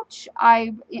the couch,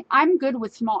 I'm good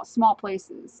with small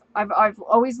places. I've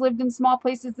always lived in small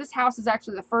places. This house is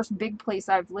actually the first big place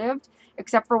I've lived,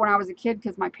 except for when I was a kid,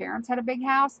 because my parents had a big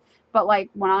house. But like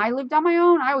when I lived on my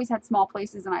own, I always had small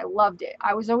places and I loved it.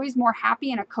 I was always more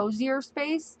happy in a cozier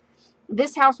space.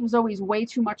 This house was always way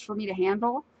too much for me to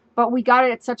handle, but we got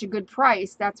it at such a good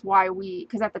price. That's why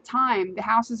because at the time, the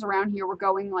houses around here were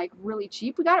going like really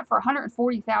cheap. We got it for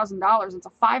 $140,000. It's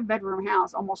a 5-bedroom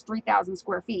house, almost 3,000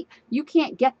 square feet. You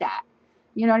can't get that.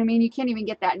 You know what I mean? You can't even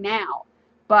get that now.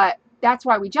 But that's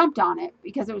why we jumped on it,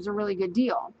 because it was a really good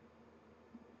deal.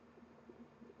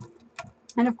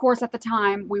 And of course, at the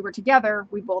time we were together,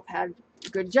 we both had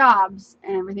good jobs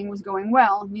and everything was going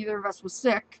well. Neither of us was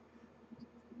sick,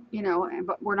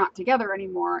 but we're not together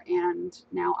anymore, and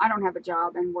now I don't have a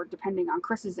job, and we're depending on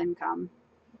Chris's income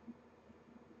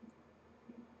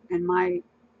and my,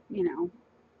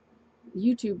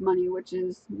 YouTube money, which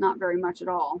is not very much at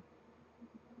all.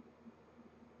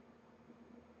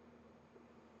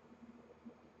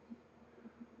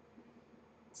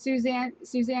 Suzanne,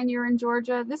 you're in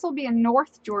Georgia. This will be in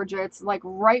North Georgia. It's like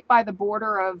right by the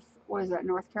border of, what is that,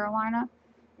 North Carolina?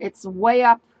 It's way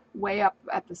up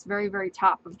at this very, very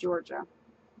top of Georgia.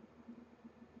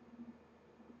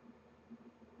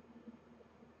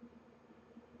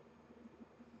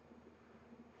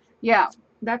 Yeah,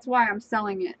 that's why I'm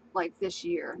selling it like this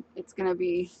year. It's going to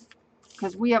be,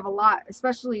 because we have a lot,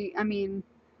 especially, I mean,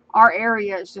 our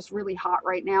area is just really hot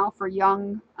right now for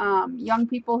young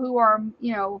people who are,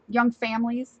 young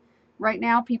families. Right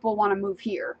now, people want to move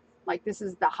here. Like, this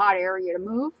is the hot area to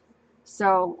move.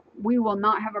 So we will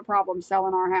not have a problem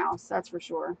selling our house. That's for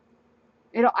sure.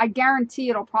 I guarantee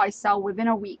it'll probably sell within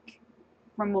a week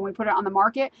from when we put it on the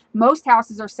market. Most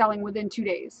houses are selling within 2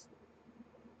 days.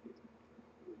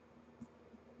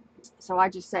 So I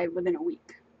just said within a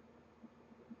week.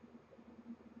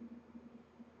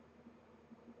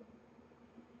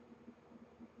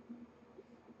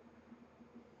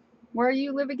 Where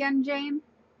you live again, Jane?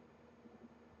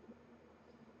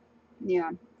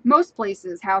 Yeah. Most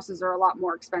places, houses are a lot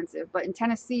more expensive, but in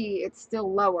Tennessee, it's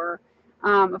still lower.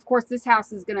 Of course, this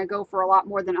house is going to go for a lot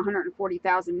more than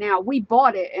 140,000 now. We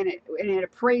bought it and it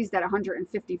appraised at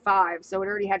 155, so it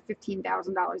already had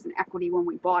 $15,000 in equity when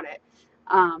we bought it.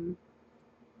 Um,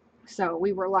 so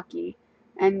we were lucky,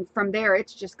 and from there,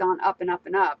 it's just gone up and up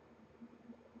and up.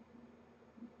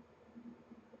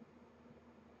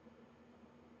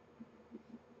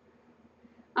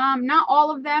 Not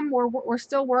all of them. We're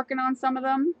still working on some of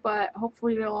them, but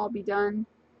hopefully they'll all be done.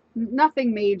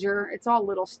 Nothing major. It's all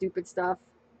little stupid stuff.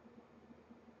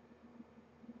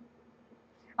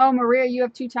 Oh, Maria, you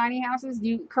have two tiny houses. Do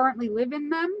you currently live in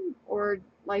them, or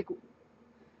like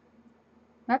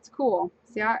that's cool.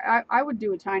 See, I would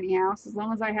do a tiny house as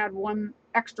long as I had one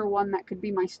extra one that could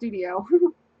be my studio.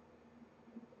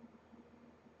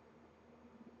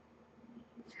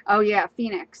 Oh yeah,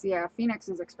 Phoenix. Yeah, Phoenix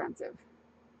is expensive.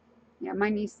 Yeah,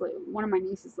 one of my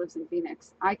nieces lives in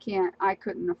Phoenix. I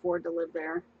couldn't afford to live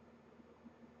there.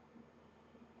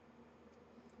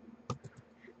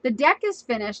 The deck is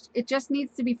finished. It just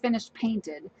needs to be finished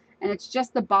painted. And it's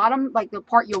just the bottom, like the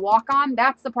part you walk on,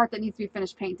 that's the part that needs to be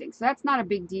finished painting. So that's not a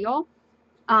big deal.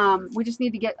 We just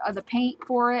need to get the paint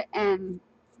for it and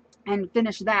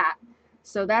finish that.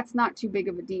 So that's not too big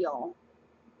of a deal.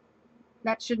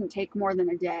 That shouldn't take more than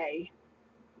a day.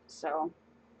 So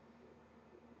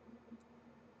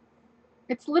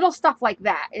it's little stuff like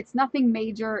that. It's nothing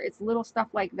major. It's little stuff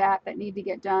like that that need to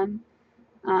get done.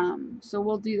 So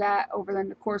we'll do that over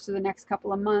the course of the next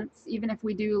couple of months. Even if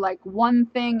we do like one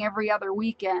thing every other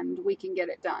weekend, we can get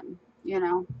it done, you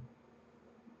know.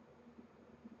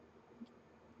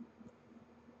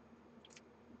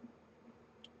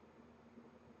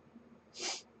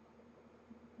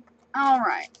 All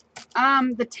right.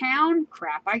 The town,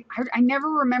 crap. I never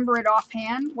remember it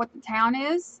offhand what the town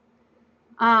is.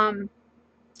 Um,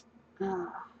 uh,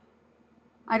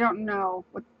 I don't know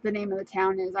what the name of the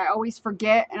town is. I always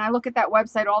forget, and I look at that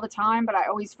website all the time, but I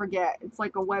always forget. It's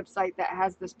like a website that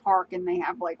has this park, and they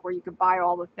have like where you could buy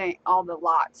all the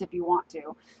lots if you want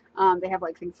to. They have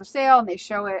like things for sale, and they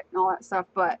show it and all that stuff.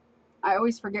 But I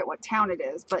always forget what town it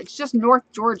is. But it's just North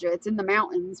Georgia. It's in the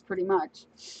mountains, pretty much.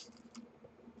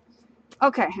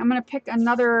 Okay, I'm gonna pick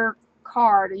another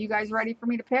card. Are you guys ready for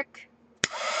me to pick?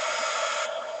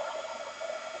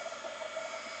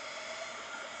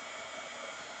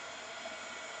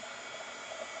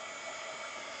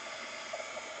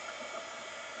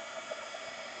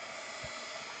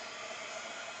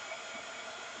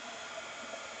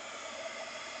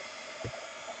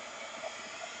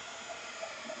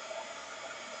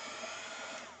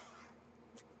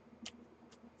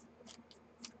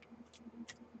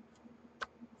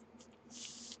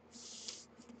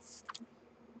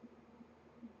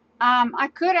 I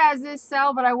could as is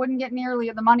sell, but I wouldn't get nearly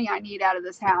the money I need out of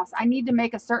this house. I need to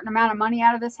make a certain amount of money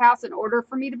out of this house in order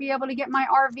for me to be able to get my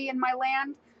RV and my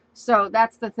land. So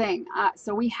that's the thing.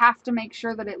 So we have to make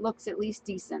sure that it looks at least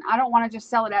decent. I don't want to just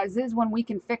sell it as is when we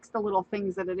can fix the little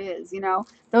things that it is. You know,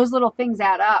 those little things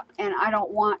add up, and I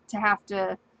don't want to have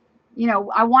to. You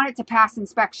know, I want it to pass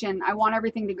inspection. I want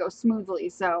everything to go smoothly.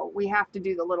 So we have to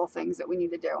do the little things that we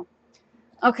need to do.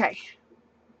 Okay,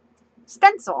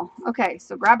 stencil. Okay,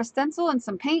 so grab a stencil and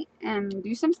some paint and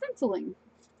do some stenciling.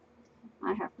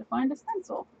 I have to find a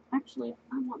stencil. Actually,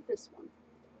 I want this one.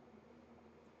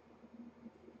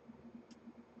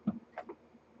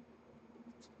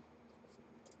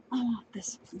 I want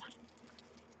this one.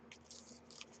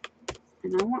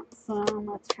 And I want some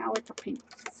Metallica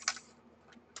paints.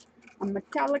 A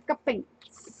Metallica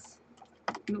paints.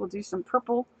 And we'll do some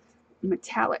purple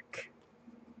metallic.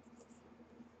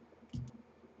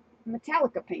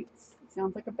 Metallica paints. It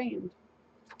sounds like a band.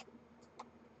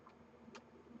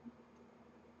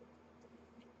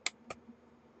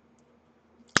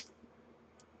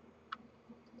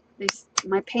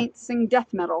 My paints sing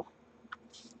death metal.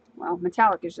 Well,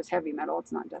 Metallica is just heavy metal.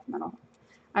 It's not death metal.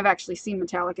 I've actually seen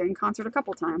Metallica in concert a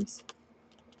couple times.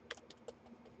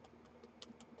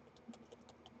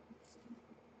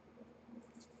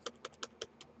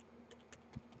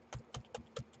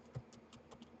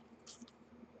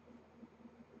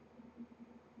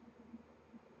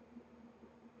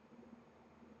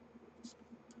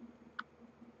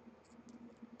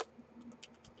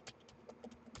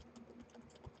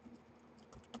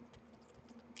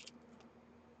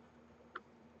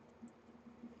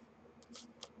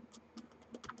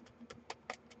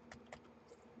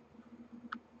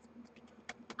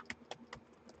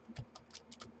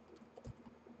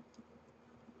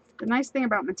 The nice thing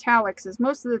about metallics is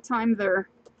most of the time they're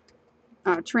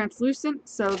translucent,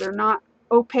 so they're not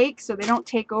opaque, so they don't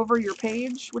take over your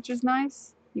page, which is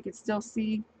nice. You can still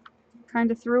see kind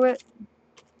of through it.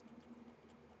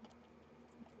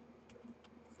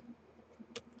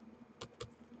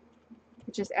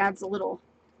 It just adds a little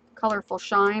colorful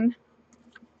shine.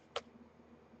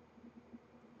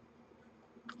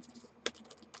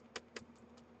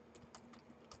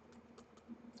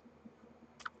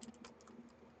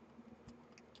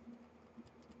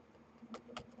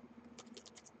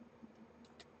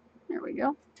 There we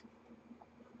go.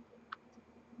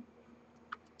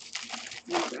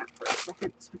 Hold that for a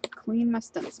second so I can clean my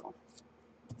stencil.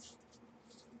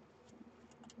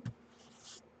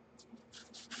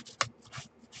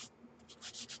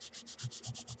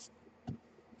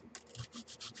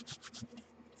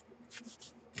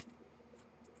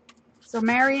 So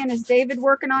Marion, is David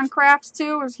working on crafts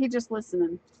too, or is he just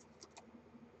listening?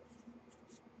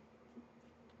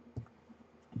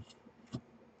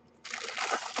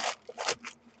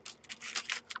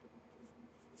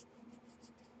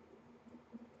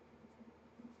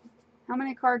 How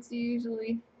many cards do you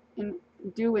usually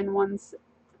do in one?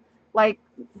 Like,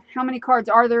 how many cards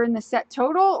are there in the set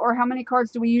total, or how many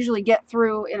cards do we usually get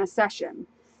through in a session?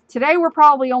 Today we're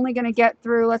probably only going to get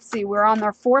through, let's see, we're on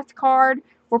our 4th card.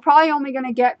 We're probably only going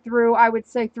to get through, I would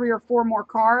say, 3 or 4 more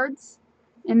cards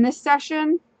in this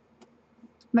session.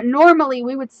 But normally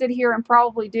we would sit here and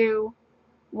probably do,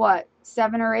 what,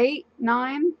 7 or 8,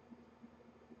 9,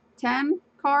 10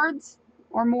 cards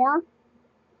or more.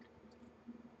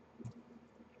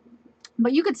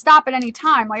 But you could stop at any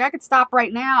time. Like, I could stop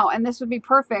right now and this would be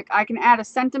perfect. I can add a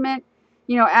sentiment,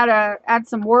 you know, add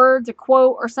some words, a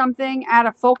quote or something, add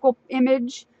a focal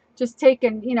image, just take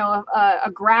an, you know,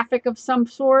 a graphic of some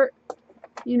sort,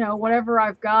 you know, whatever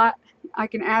I've got. I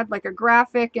can add like a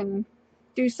graphic and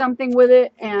do something with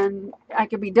it and I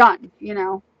could be done, you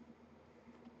know.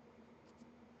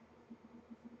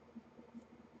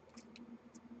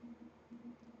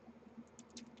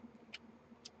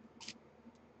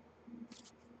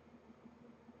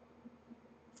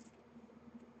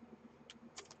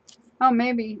 Oh,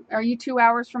 maybe. Are you 2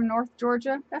 hours from North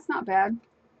Georgia? That's not bad.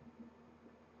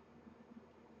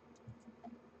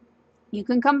 You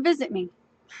can come visit me.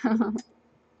 I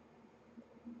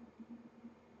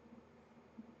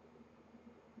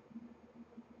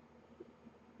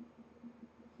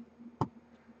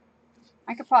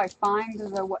could probably find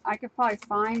the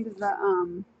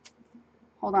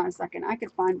hold on a second. I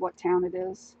could find what town it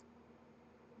is.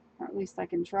 Or at least I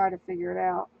can try to figure it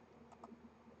out.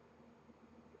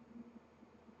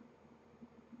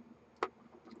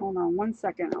 Hold on one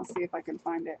second. I'll see if I can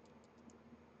find it.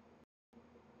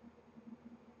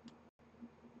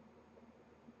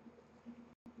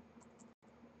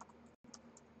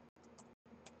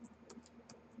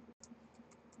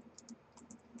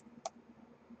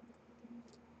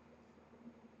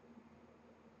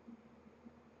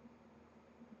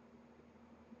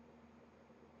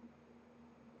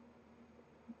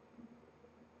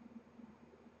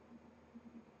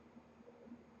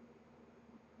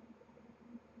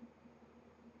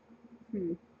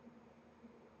 Hmm.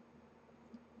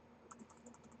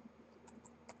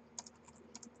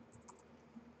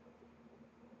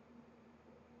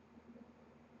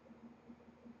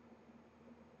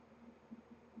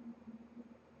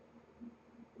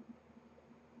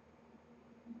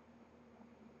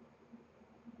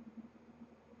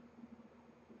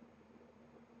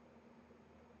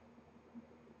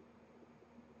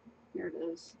 Here it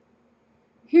is.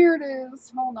 Here it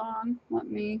is. Hold on. Let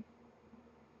me.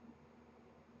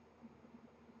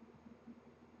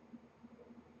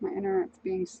 My internet's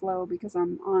being slow because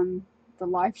I'm on the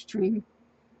live stream,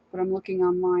 but I'm looking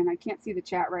online. I can't see the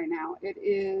chat right now. It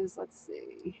is, let's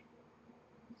see.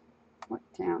 What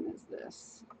town is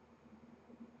this?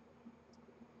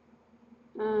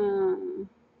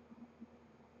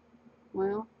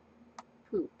 Well,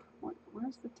 poop.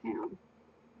 Where's the town?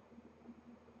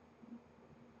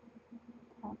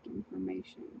 Park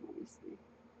information. Let me see.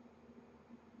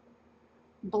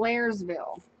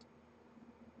 Blairsville.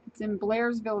 It's in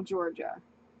Blairsville, Georgia.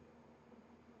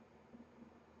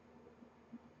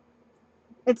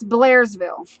 It's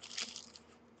Blairsville.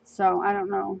 So I don't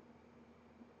know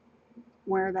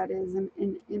where that is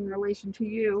in relation to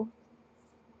you.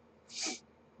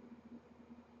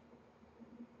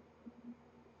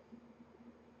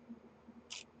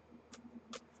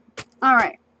 All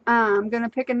right. I'm going to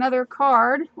pick another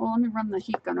card. Well, let me run the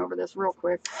heat gun over this real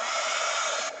quick.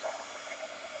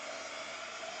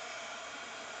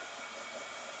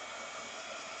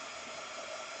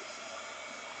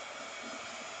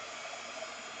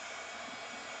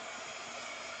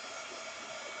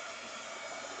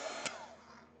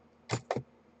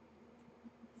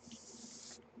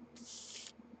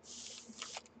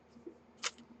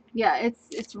 Yeah,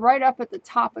 it's right up at the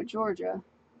top of Georgia.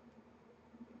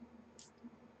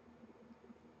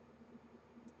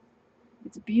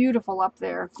 It's beautiful up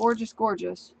there. Gorgeous,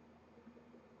 gorgeous.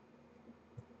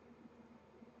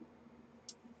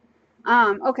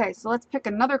 Okay, so let's pick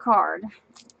another card.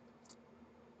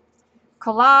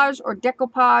 Collage or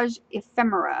decoupage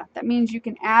ephemera. That means you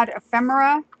can add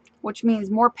ephemera, which means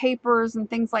more papers and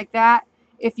things like that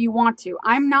if you want to.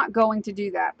 I'm not going to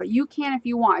do that, but you can if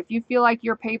you want. If you feel like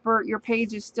your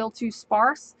page is still too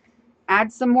sparse,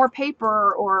 add some more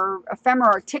paper or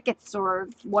ephemera or tickets or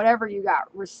whatever you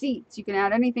got, receipts. You can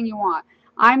add anything you want.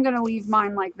 I'm going to leave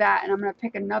mine like that, and I'm going to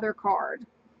pick another card.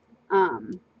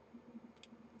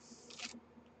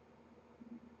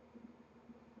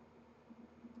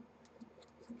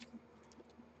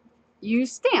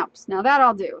 Use stamps. Now that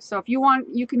I'll do. So if you want,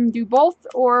 you can do both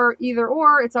or either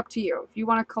or. It's up to you. If you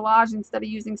want to collage instead of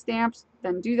using stamps,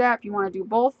 then do that. If you want to do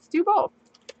both, do both.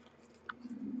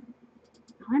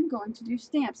 I'm going to do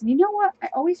stamps. And you know what? I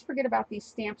always forget about these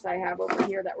stamps I have over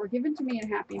here that were given to me in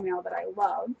Happy Mail that I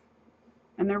love.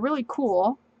 And they're really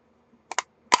cool.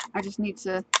 I just need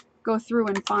to go through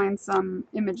and find some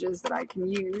images that I can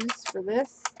use for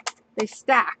this. They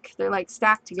stack. They're like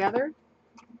stacked together.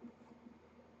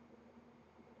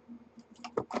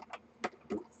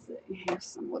 Let's see. Here's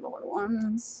some littler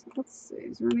ones. Let's see.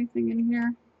 Is there anything in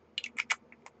here?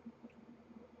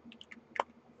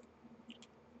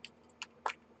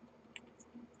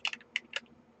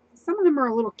 Some of them are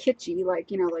a little kitschy,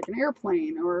 like, you know, like an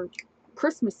airplane or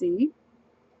Christmassy.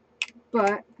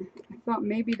 But I thought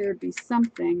maybe there'd be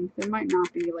something. There might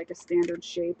not be like a standard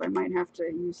shape. I might have to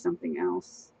use something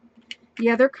else.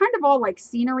 Yeah, they're kind of all like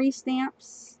scenery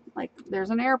stamps. Like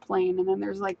there's an airplane and then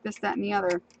there's like this, that, and the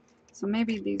other. So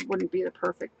maybe these wouldn't be the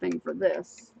perfect thing for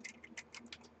this.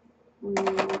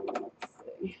 Let's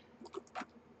see.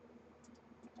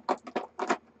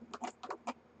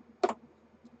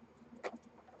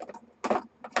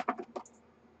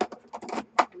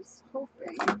 I was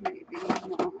hoping maybe.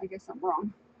 No, I guess I'm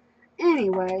wrong.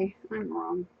 Anyway, I'm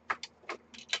wrong.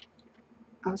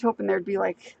 I was hoping there'd be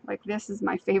like this is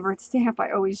my favorite stamp.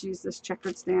 I always use this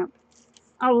checkered stamp.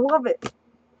 I love it.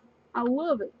 I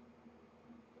love it.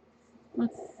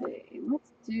 Let's see. Let's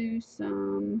do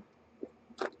some.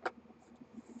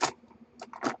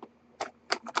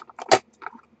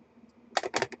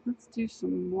 Let's do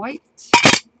some white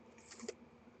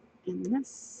in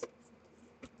this.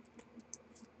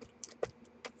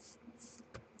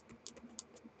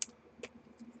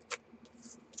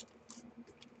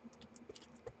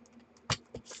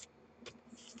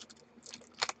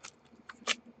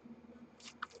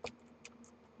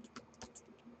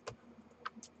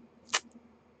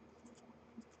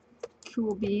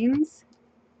 Cool beans.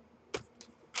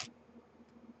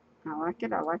 I like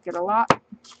it. I like it a lot.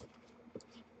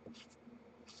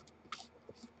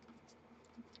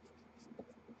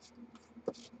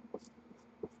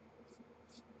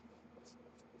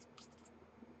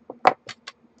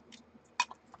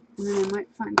 And then I might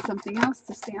find something else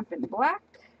to stamp in black.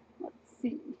 Let's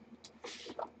see.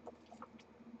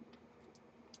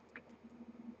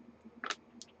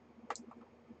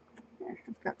 There,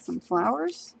 I've got some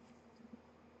flowers.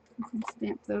 I can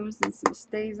stamp those and some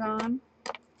stays on.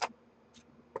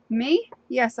 Me?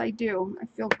 Yes, I do. I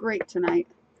feel great tonight.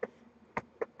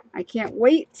 I can't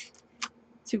wait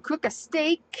to cook a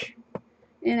steak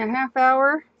in a half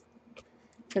hour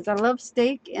because I love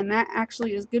steak and that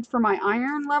actually is good for my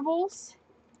iron levels.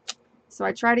 So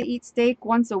I try to eat steak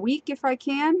once a week if I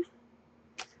can.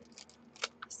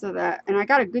 So that, and I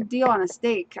got a good deal on a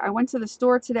steak. I went to the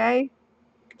store today.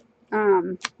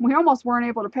 We almost weren't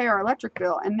able to pay our electric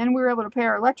bill, and then we were able to pay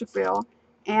our electric bill,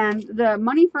 and the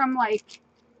money from like,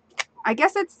 I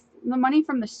guess it's the money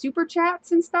from the super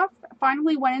chats and stuff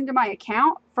finally went into my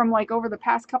account from like over the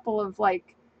past couple of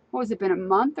like, what has it been, a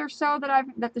month or so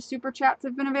that the super chats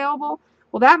have been available.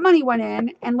 Well, that money went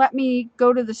in and let me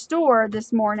go to the store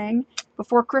this morning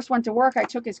before Chris went to work. I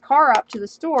took his car up to the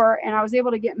store and I was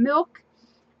able to get milk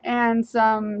and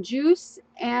some juice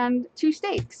and 2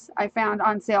 steaks I found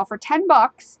on sale for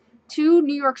 $10. 2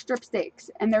 New York strip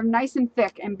steaks, and they're nice and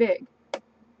thick and big.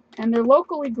 And they're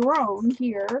locally grown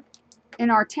here in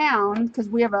our town because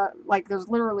we have there's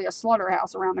literally a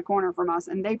slaughterhouse around the corner from us,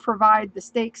 and they provide the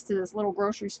steaks to this little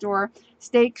grocery store.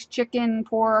 Steaks, chicken,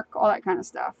 pork, all that kind of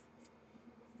stuff.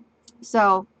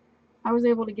 So I was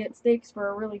able to get steaks for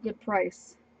a really good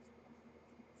price.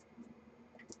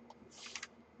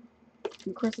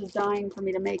 And Chris is dying for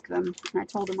me to make them, and I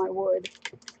told him I would.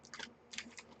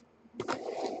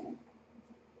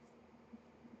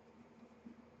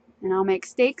 And I'll make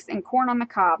steaks and corn on the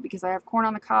cob because I have corn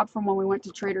on the cob from when we went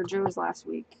to Trader Joe's last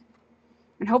week.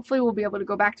 And hopefully we'll be able to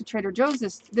go back to Trader Joe's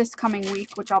this coming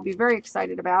week, which I'll be very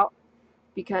excited about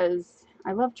because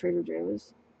I love Trader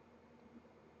Joe's.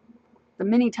 The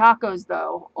mini tacos,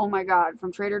 though, oh my God,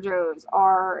 from Trader Joe's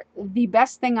are the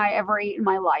best thing I ever ate in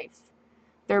my life.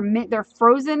 They're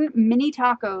frozen mini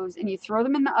tacos, and you throw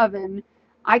them in the oven.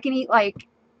 I can eat like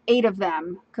 8 of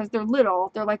them because they're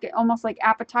little. They're like almost like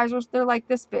appetizers. They're like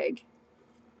this big.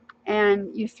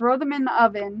 And you throw them in the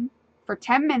oven for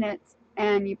 10 minutes,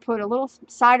 and you put a little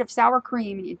side of sour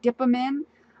cream, and you dip them in.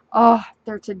 Oh,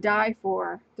 they're to die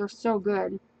for. They're so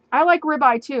good. I like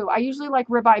ribeye too. I usually like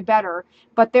ribeye better,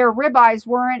 but their ribeyes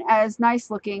weren't as nice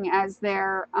looking as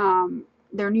their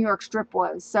New York strip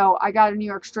was. So I got a New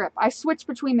York strip. I switch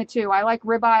between the two. I like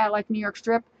ribeye, I like New York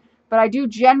strip, but I do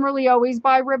generally always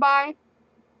buy ribeye.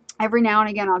 Every now and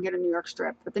again I'll get a New York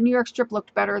strip, but the New York strip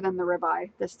looked better than the ribeye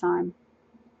this time.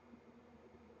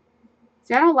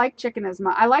 See, I don't like chicken as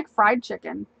much. I like fried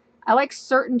chicken. I like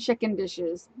certain chicken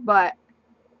dishes, but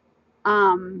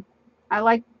I'm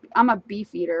a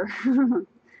beef eater.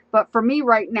 But for me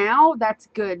right now, that's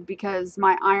good because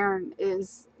my iron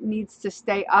needs to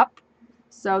stay up.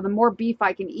 So the more beef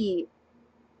I can eat,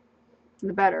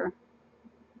 the better.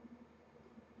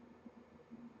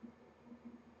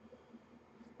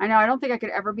 I know, I don't think I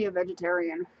could ever be a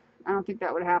vegetarian. I don't think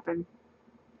that would happen.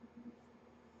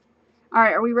 All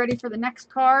right, are we ready for the next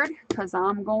card? Because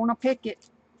I'm going to pick it.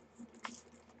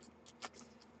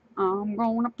 I'm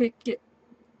going to pick it.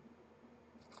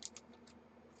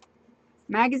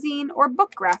 Magazine or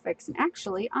book graphics. And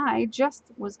actually, I just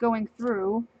was going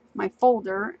through my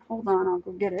folder. Hold on, I'll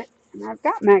go get it. And I've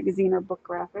got magazine or book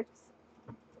graphics.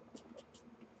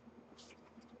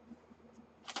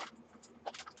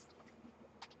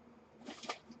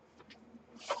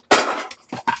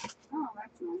 Oh,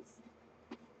 that's nice.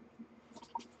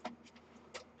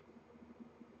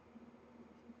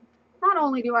 Not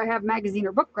only do I have magazine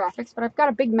or book graphics, but I've got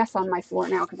a big mess on my floor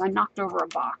now because I knocked over a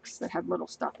box that had little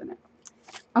stuff in it.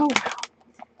 Oh, wow.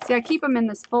 See, I keep them in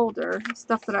this folder,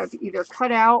 stuff that I've either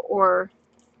cut out or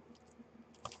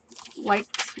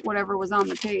liked whatever was on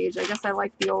the page. I guess I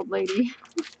like the old lady.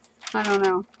 I don't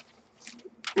know.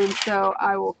 And so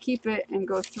I will keep it and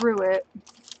go through it.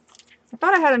 I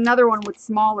thought I had another one with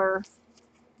smaller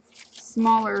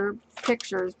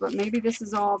pictures, but maybe this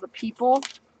is all the people.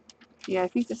 Yeah, I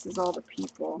think this is all the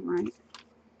people, right?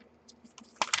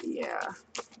 Yeah.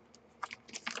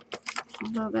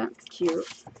 Although that's cute.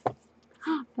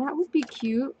 That would be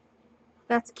cute.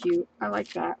 That's cute. I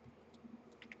like that.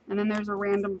 And then there's a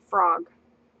random frog.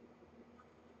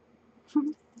 I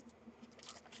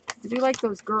do like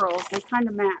those girls. They kind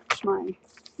of match my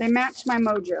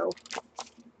mojo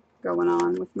going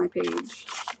on with my page.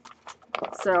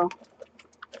 So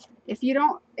if you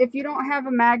don't have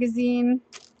a magazine,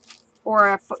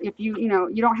 or if you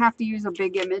don't have to use a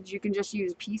big image, you can just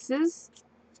use pieces.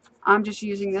 I'm just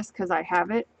using this because I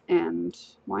have it, and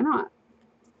why not?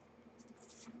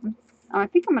 I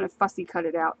think I'm going to fussy cut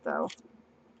it out, though.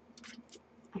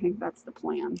 I think that's the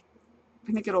plan.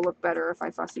 I think it'll look better if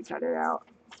I fussy cut it out.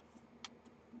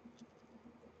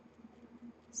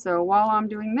 So while I'm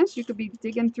doing this, you could be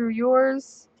digging through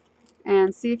yours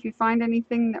and see if you find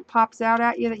anything that pops out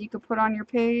at you that you could put on your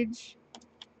page.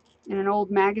 In an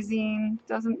old magazine,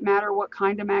 doesn't matter what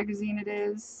kind of magazine it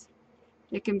is.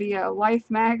 It can be a Life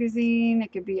magazine,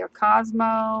 it could be a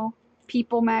Cosmo,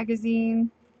 People magazine.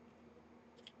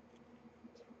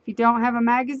 If you don't have a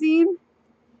magazine,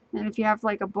 and if you have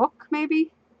like a book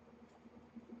maybe,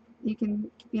 you can,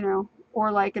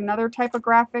 or like another type of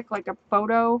graphic, like a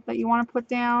photo that you want to put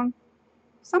down,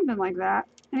 something like that.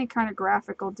 Any kind of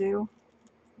graphic will do.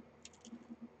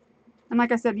 And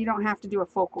like I said, you don't have to do a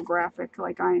focal graphic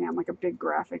like I am, like a big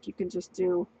graphic. You can just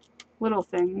do little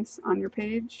things on your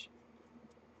page.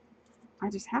 I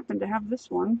just happen to have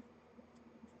this one.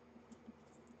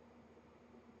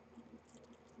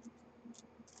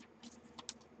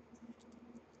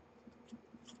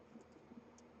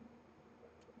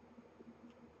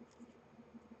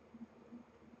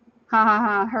 Ha ha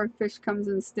ha, her fish comes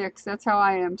in sticks. That's how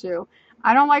I am too.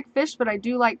 I don't like fish, but I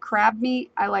do like crab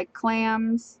meat. I like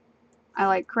clams. I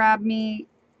like crab meat.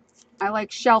 I like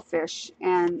shellfish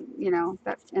and,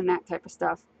 that type of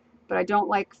stuff. But I don't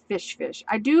like fish.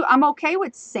 I'm okay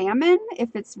with salmon if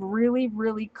it's really,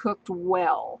 really cooked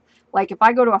well. Like if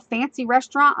I go to a fancy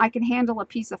restaurant, I can handle a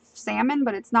piece of salmon,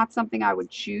 but it's not something I would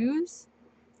choose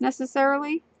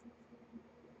necessarily.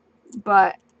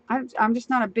 But I'm just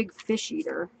not a big fish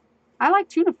eater. I like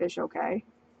tuna fish okay.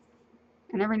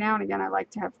 And every now and again I like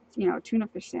to have, a tuna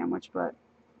fish sandwich, but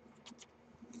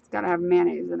gotta have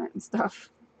mayonnaise in it and stuff.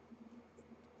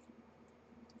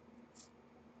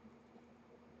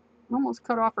 Almost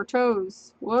cut off her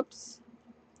toes. Whoops.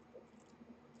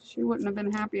 She wouldn't have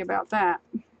been happy about that.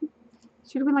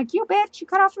 She'd have been like, you bitch, you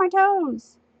cut off my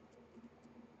toes.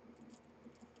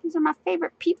 These are my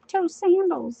favorite peep toe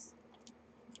sandals.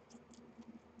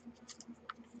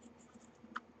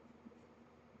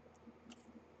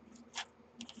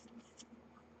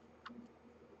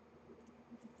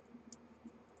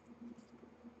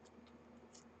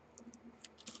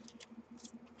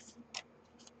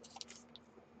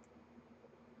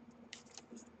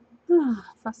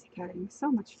 Fussy cutting,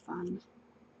 so much fun.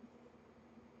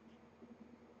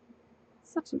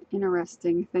 Such an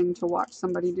interesting thing to watch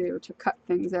somebody do, to cut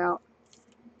things out.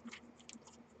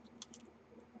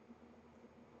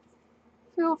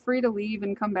 Feel free to leave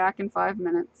and come back in 5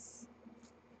 minutes.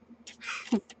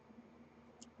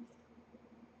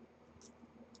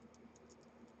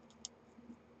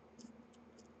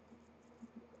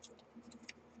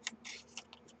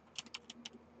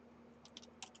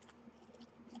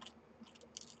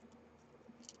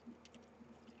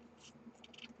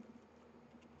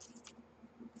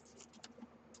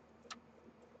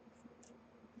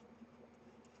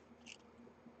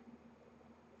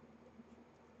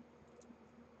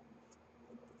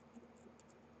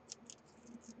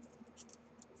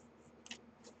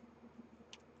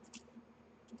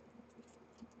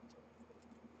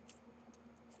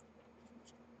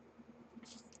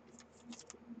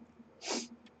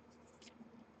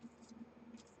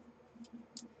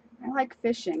 I like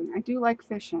fishing. I do like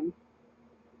fishing.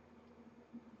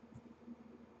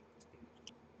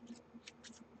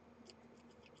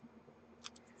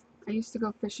 I used to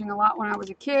go fishing a lot when I was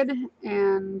a kid,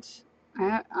 and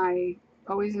I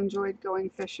always enjoyed going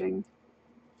fishing.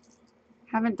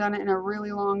 Haven't done it in a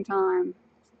really long time.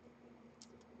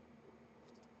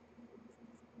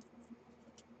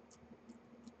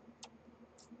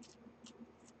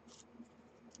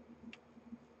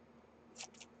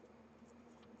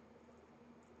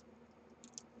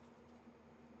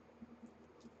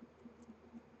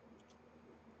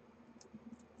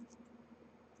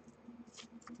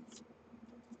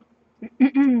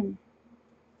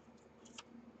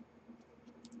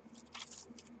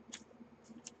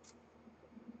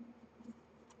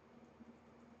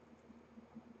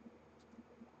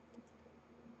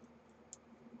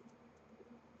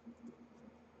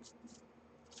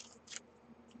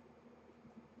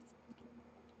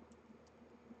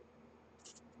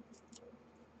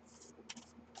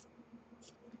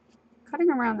 Cutting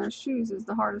around those shoes is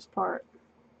the hardest part.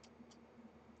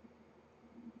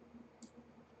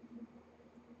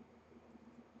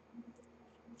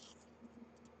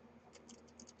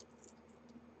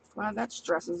 Glad that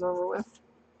stress is over with.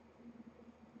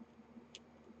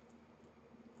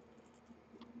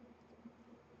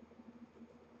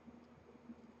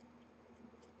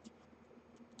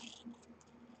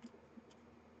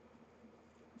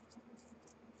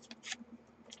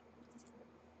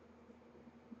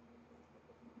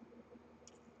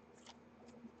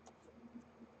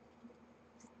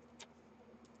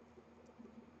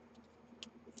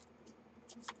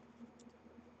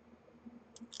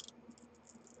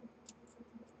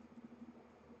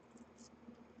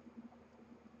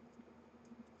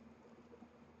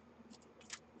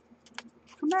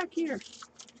 Come back here.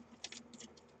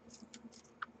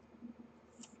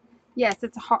 Yes,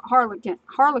 it's a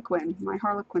Harlequin, my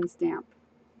Harlequin stamp.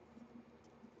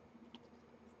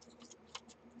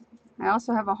 I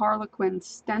also have a Harlequin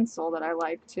stencil that I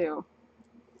like too.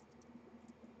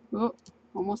 Oh,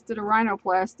 almost did a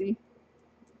rhinoplasty.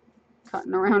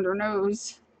 Cutting around her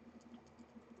nose.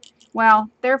 Well,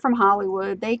 they're from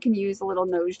Hollywood. They can use a little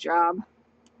nose job.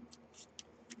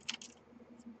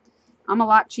 I'm a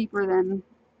lot cheaper than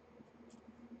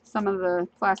some of the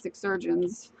plastic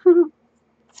surgeons.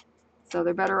 So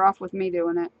they're better off with me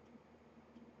doing it.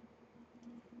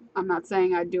 I'm not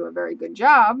saying I'd do a very good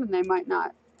job, and they might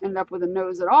not end up with a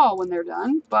nose at all when they're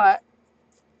done, but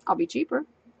I'll be cheaper.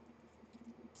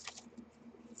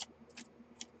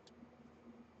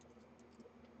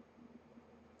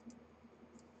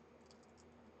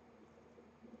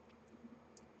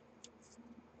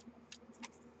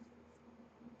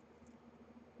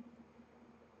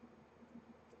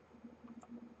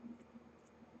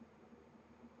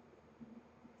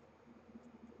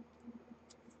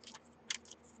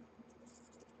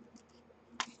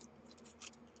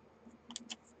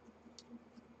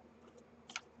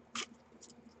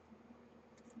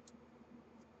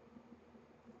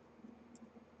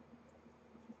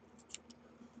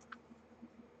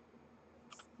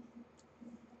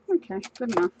 Okay,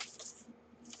 good enough.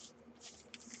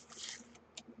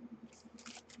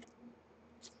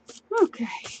 Okay.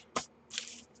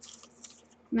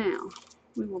 Now,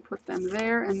 we will put them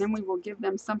there, and then we will give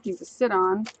them something to sit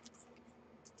on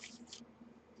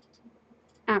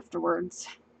afterwards.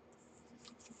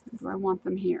 Do I want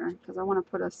them here? Because I want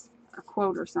to put a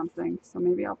quote or something. So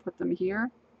maybe I'll put them here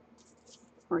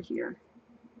or here.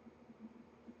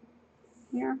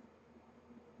 Here.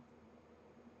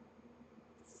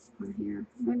 Or here.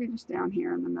 Maybe just down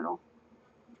here in the middle.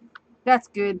 That's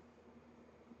good.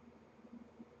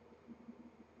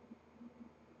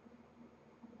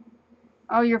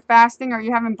 Oh, you're fasting? Are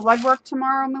you having blood work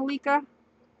tomorrow, Malika?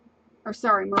 Or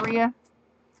sorry, Maria?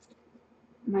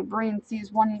 My brain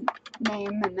sees one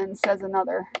name and then says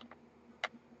another.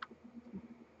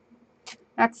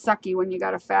 That's sucky when you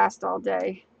gotta fast all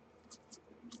day.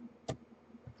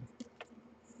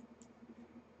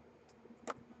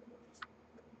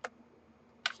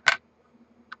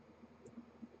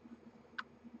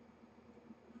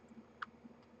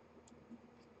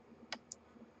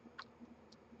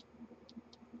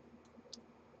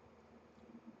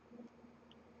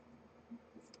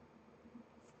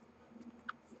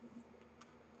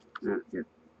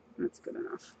 That's good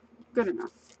enough. Good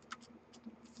enough.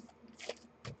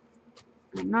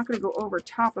 I'm not going to go over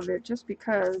top of it just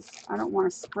because I don't want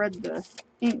to spread the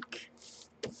ink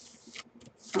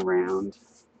around.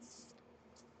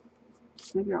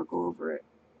 Maybe I'll go over it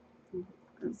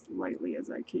as lightly as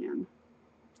I can.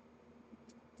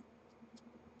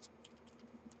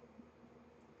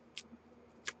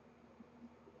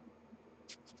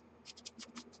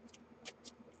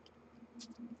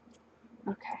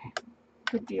 Okay,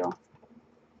 good deal.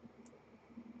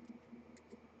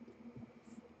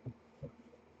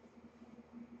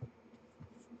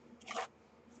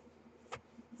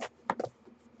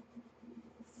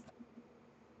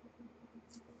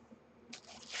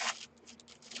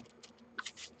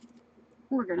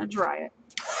 We're going to dry it.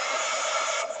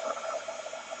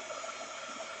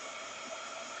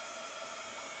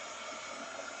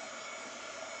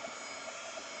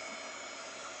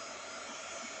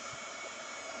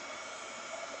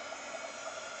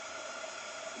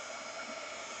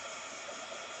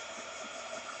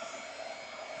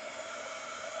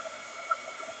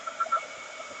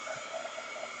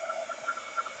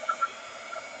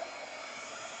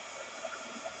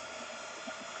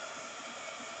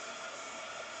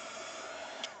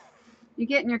 You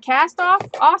getting your cast off?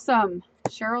 Awesome.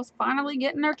 Cheryl's finally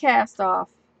getting her cast off.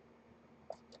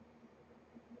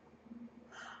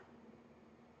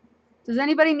 Does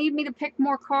anybody need me to pick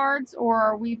more cards, or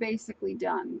are we basically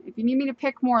done? If you need me to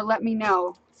pick more, let me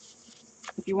know.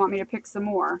 If you want me to pick some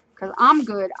more, because I'm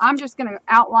good. I'm just going to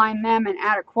outline them and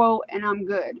add a quote, and I'm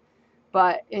good.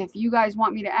 But if you guys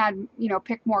want me to add, you know,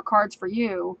 pick more cards for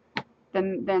you,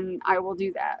 then I will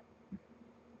do that.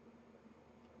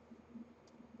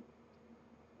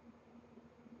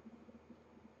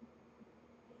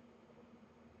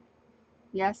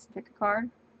 Yes, pick a card.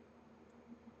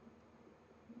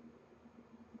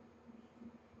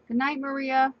 Good night,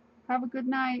 Maria. Have a good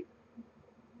night.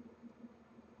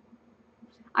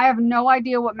 I have no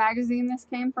idea what magazine this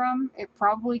came from. It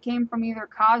probably came from either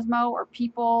Cosmo or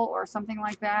People or something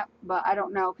like that, but I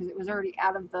don't know because it was already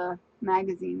out of the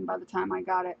magazine by the time I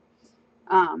got it.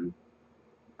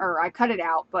 Or I cut it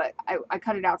out, but I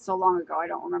cut it out so long ago I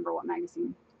don't remember what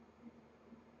magazine.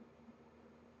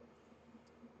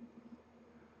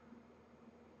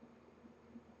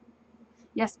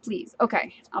 Yes, please.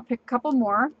 Okay, I'll pick a couple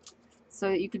more so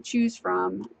that you can choose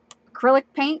from. Acrylic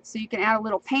paint, so you can add a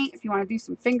little paint if you want to do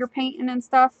some finger painting and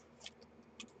stuff.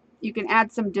 You can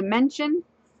add some dimension,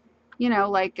 you know,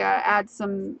 like add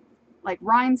some like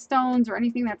rhinestones or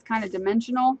anything that's kind of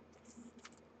dimensional.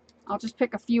 I'll just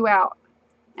pick a few out.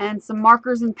 And some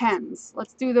markers and pens.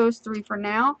 Let's do those three for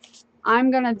now.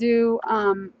 I'm going to do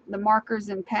the markers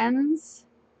and pens.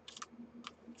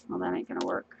 Well, that ain't going to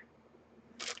work.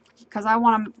 Because I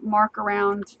want to mark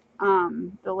around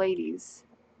the ladies.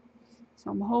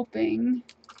 So I'm hoping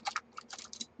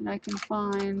that I can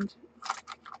find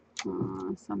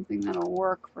something that'll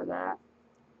work for that.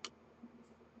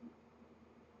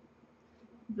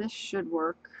 This should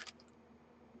work.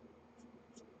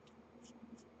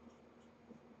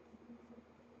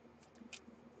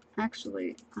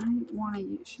 Actually, I want to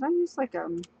use, should I use like a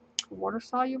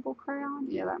water-soluble crayon?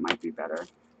 Yeah, that might be better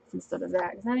instead of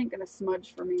that, because that ain't going to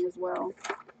smudge for me as well.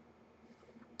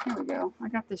 There we go. I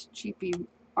got this cheapy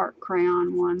art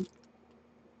crayon one,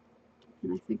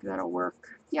 and I think that'll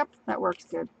work. Yep, that works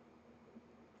good.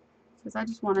 Because I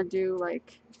just want to do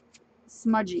like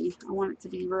smudgy. I want it to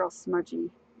be real smudgy.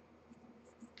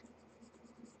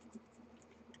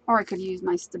 Or I could use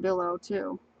my Stabilo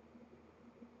too.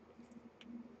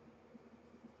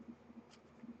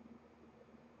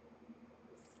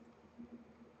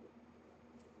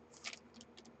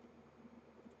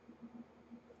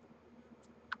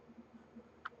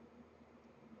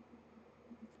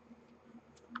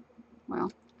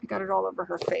 got it all over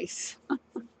her face.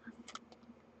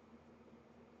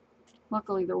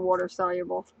 Luckily they're water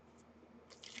soluble.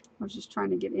 I was just trying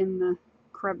to get in the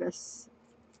crevice.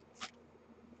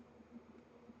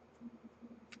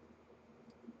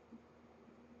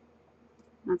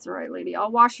 That's all right, lady.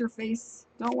 I'll wash your face.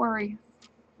 Don't worry.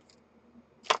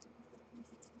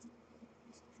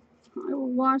 I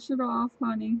will wash it off,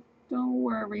 honey. Don't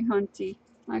worry, hunty.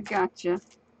 I got you.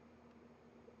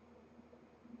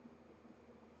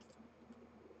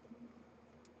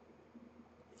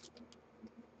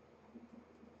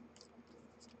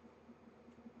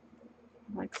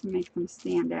 I like to make them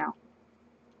stand out.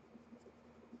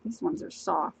 These ones are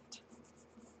soft.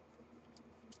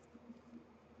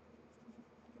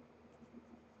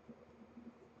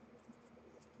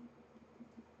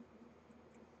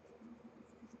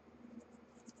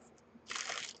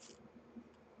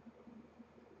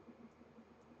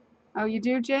 Oh, you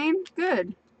do, Jane?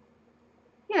 Good.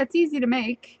 Yeah, it's easy to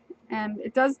make, and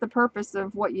it does the purpose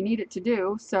of what you need it to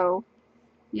do, so,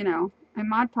 you know, and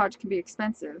Mod Podge can be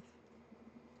expensive.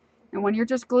 And when you're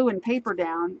just gluing paper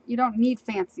down, you don't need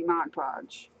fancy Mod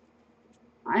Podge.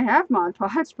 I have Mod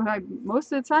Podge, but I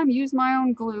most of the time use my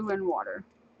own glue and water.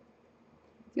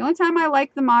 The only time I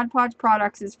like the Mod Podge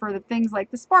products is for the things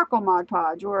like the Sparkle Mod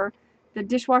Podge, or the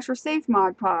Dishwasher Safe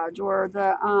Mod Podge, or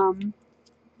the,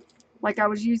 like I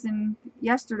was using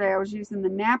yesterday, I was using the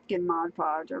Napkin Mod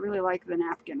Podge. I really like the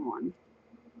napkin one,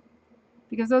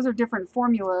 because those are different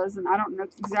formulas, and I don't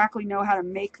exactly know how to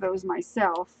make those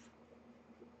myself.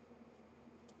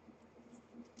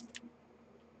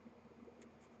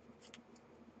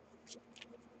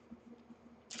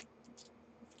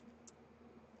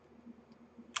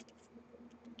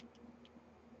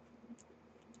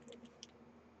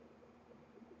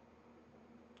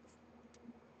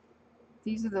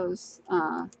 These are those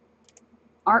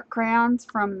art crayons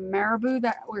from Marabou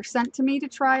that were sent to me to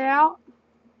try out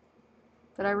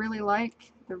that I really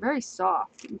like. They're very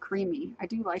soft and creamy. I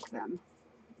do like them.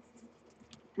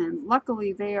 And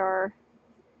luckily they are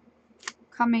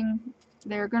coming,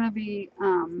 they're going to be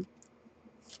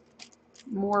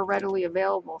more readily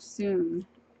available soon.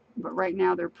 But right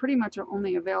now they're pretty much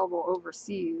only available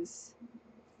overseas.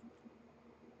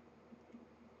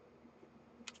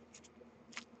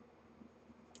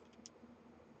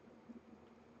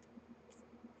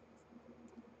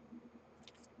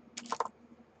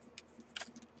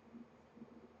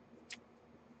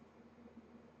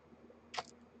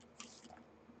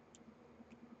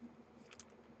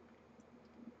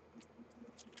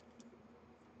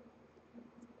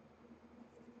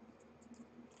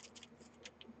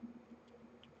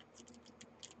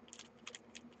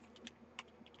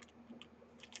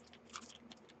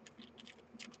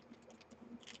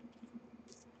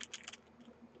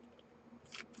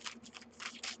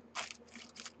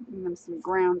 Give them some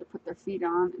ground to put their feet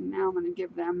on, and now I'm going to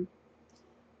give them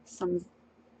some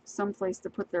place to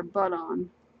put their butt on.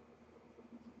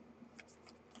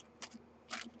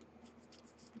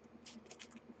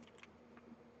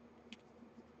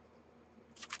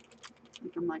 I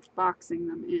think I'm like boxing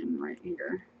them in right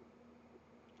here.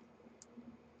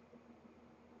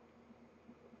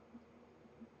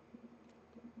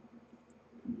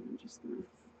 And I'm just going to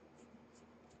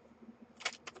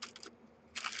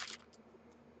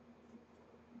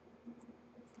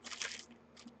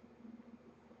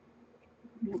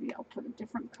maybe I'll put a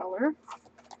different color.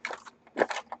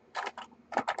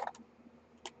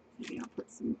 Maybe I'll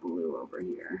put some blue over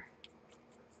here.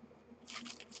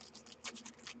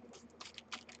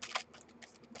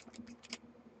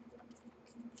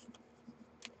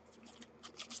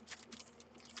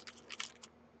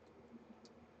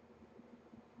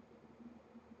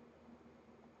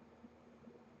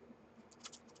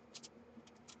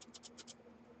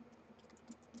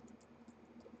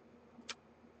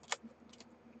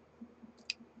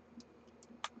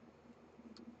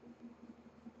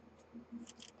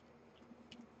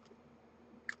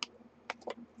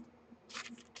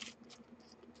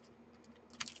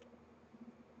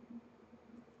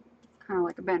 Kind of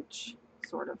like a bench,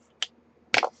 sort of.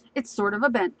 It's sort of a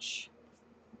bench.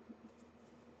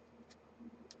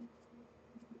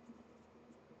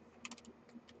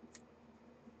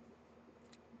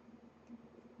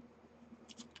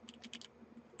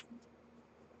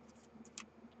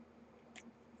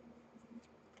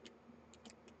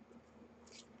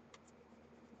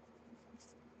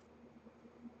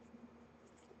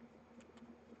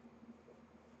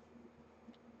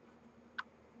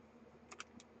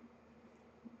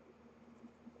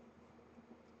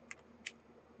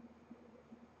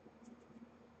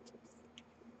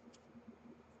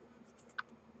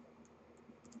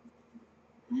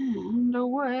 And And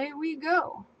away we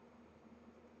go.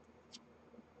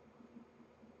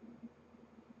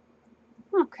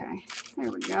 Okay,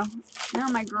 there we go. Now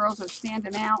my girls are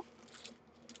standing out.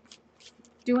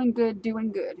 Doing good,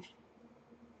 doing good.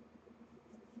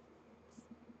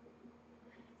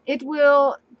 It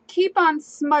will keep on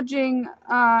smudging.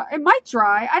 It might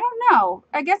dry. I don't know.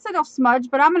 I guess it'll smudge,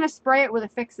 but I'm going to spray it with a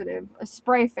fixative, a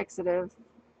spray fixative.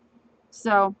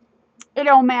 So it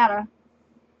don't matter.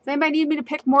 Does anybody need me to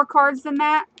pick more cards than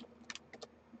that?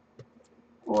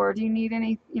 Or do you need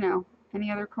any, any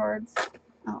other cards?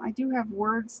 Oh, I do have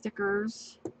word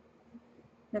stickers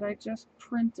that I just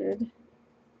printed.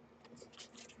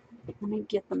 Let me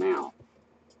get them out.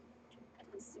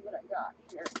 Let's see what I got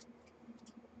here.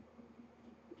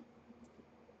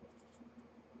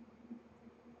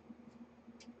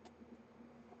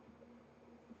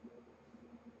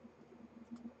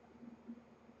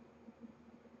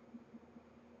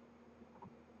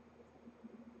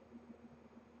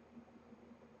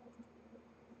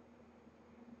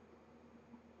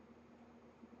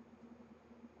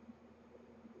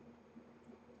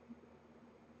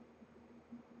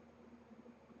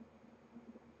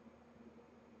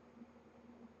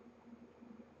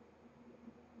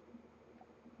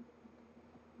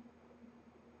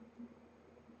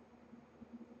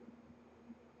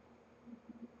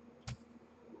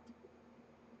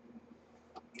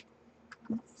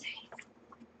 Let's see.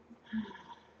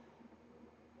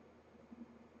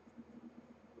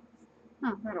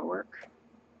 Oh, that'll work.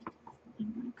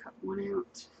 I'm going to cut one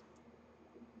out.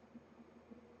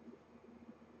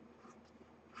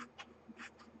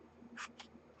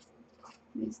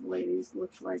 These ladies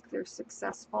look like they're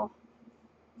successful.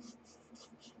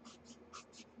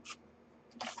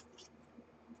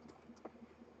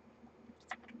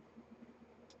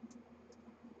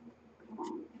 Come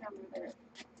on, get over there.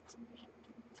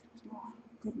 Oh,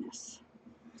 goodness.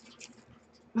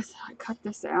 I cut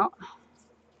this out.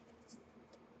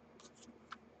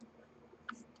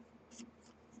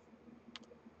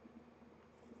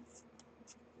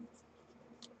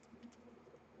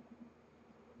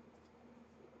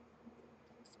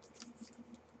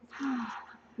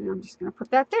 And I'm just going to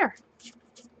put that there.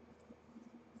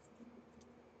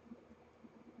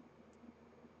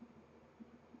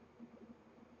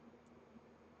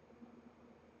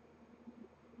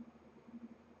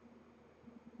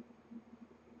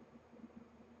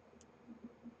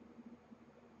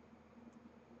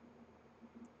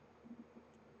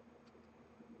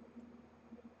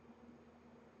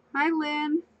 Hi,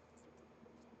 Lynn.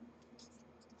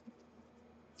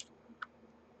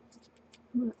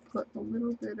 I'm going to put a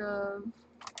little bit of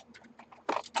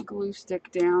glue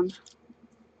stick down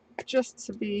just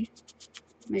to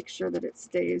make sure that it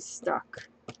stays stuck.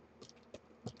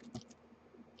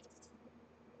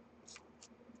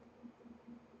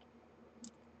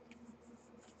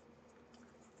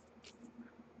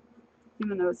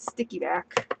 Even though it's sticky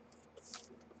back.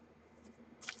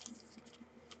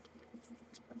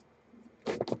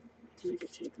 I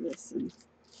could take this and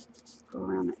go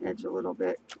around the edge a little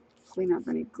bit, clean up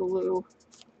any glue.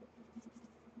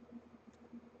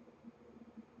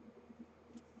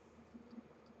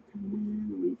 And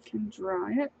then we can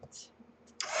dry it.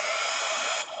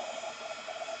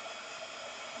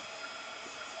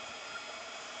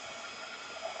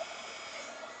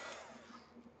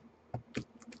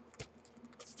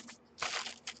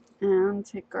 And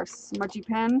take our smudgy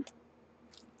pen.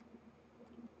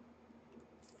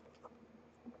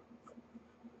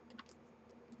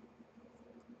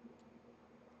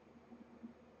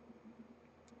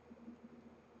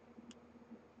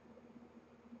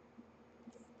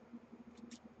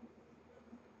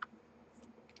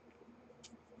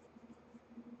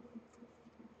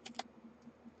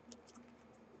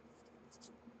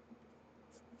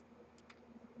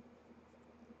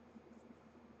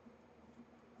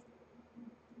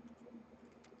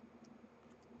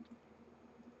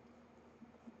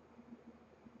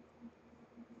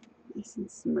 Nice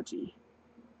and smudgy.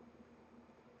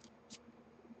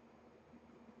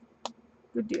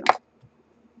 Good deal.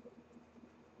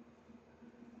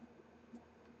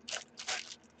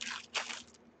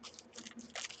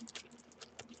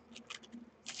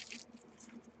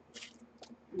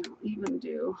 And I'll even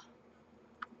do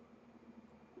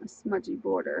a smudgy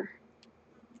border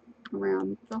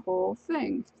around the whole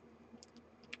thing.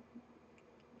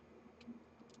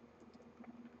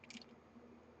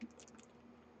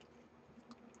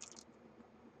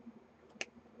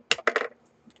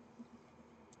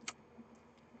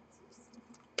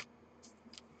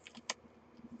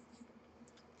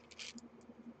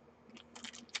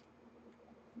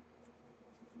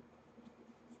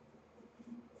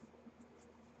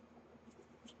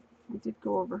 did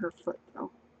go over her foot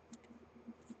though.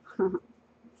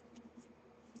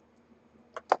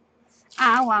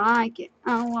 I like it.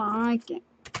 I like it.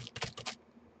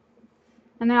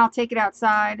 And then I'll take it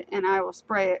outside and I will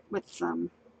spray it with some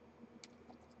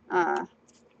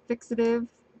fixative.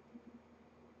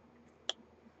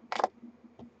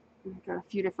 I've got a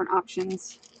few different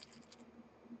options.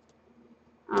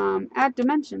 Add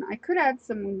dimension. I could add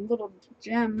some little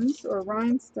gems or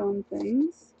rhinestone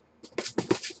things.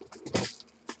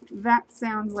 That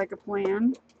sounds like a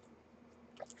plan.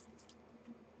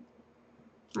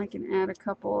 I can add a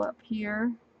couple up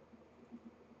here.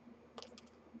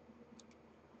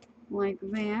 Like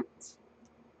that.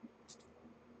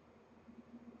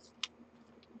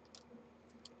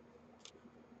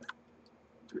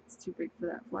 That's too big for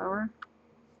that flower.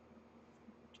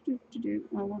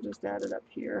 Well, we'll just add it up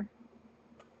here.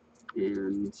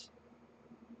 And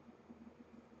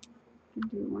I can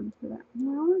do one for that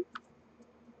flower.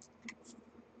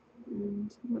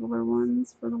 And littler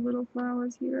ones for the little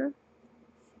flowers here.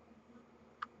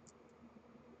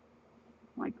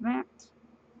 Like that.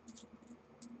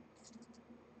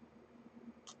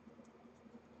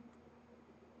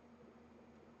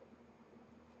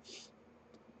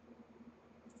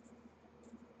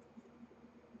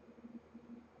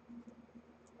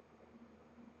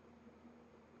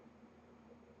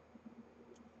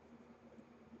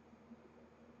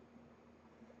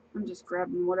 I'm just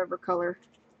grabbing whatever color.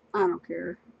 I don't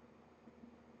care.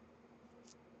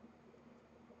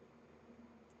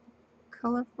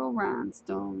 Colorful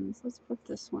rhinestones. Let's put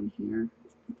this one here.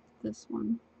 This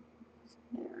one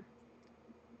there.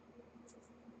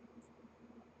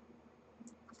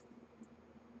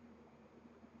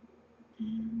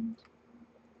 And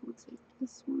we'll take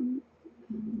this one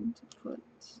and put,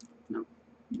 nope,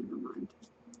 never mind.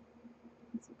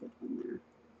 That's a good one there.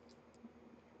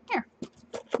 Here.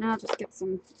 Now I'll just get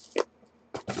some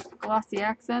glossy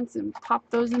accents and pop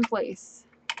those in place.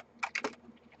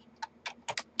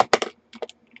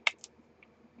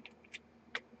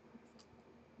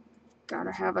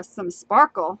 Gotta have us some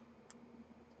sparkle.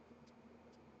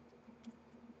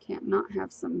 Can't not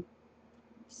have some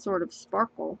sort of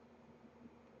sparkle.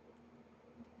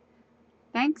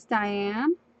 Thanks,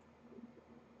 Diane.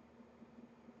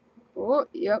 Oh,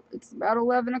 yep, it's about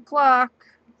 11 o'clock.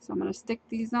 So I'm going to stick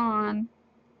these on.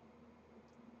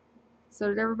 So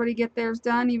did everybody get theirs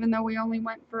done, even though we only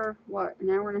went for, what, an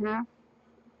hour and a half?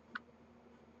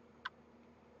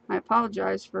 I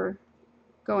apologize for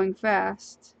going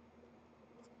fast.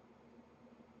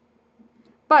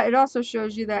 But it also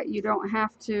shows you that you don't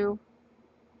have to...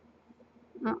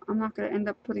 Oh, I'm not going to end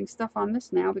up putting stuff on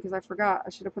this now because I forgot. I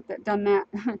should have done that.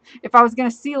 If I was going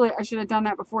to seal it, I should have done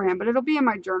that beforehand. But it'll be in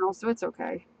my journal, so it's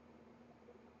okay.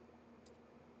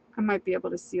 I might be able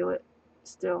to seal it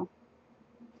still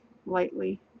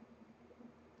lightly.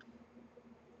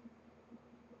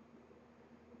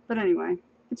 But anyway,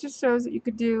 it just shows that you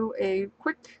could do a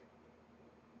quick,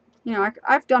 you know,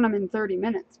 I've done them in 30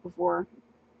 minutes before.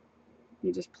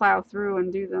 You just plow through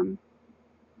and do them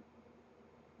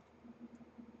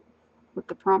with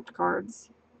the prompt cards.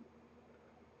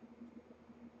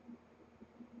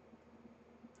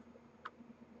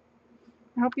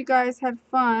 I hope you guys had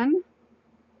fun.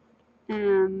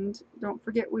 And don't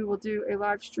forget, we will do a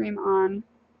live stream on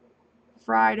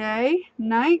Friday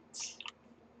night.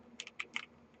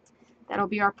 That'll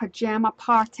be our pajama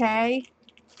party.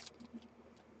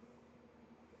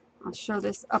 I'll show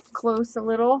this up close a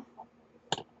little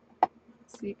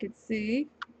so you can see.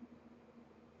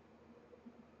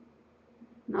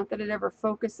 Not that it ever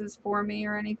focuses for me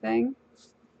or anything,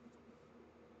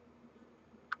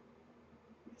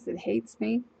 because it hates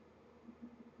me.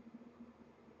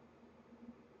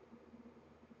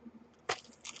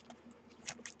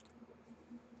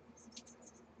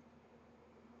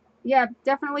 Yeah,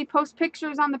 definitely post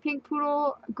pictures on the Pink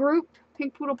Poodle group,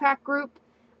 Pink Poodle Pack group,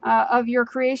 of your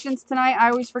creations tonight. I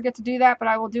always forget to do that, but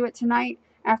I will do it tonight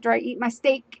after I eat my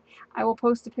steak. I will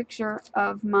post a picture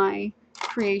of my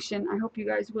creation. I hope you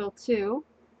guys will too.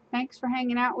 Thanks for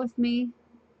hanging out with me.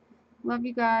 Love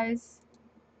you guys.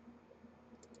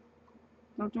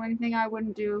 Don't do anything I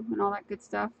wouldn't do and all that good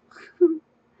stuff.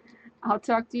 I'll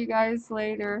talk to you guys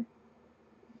later.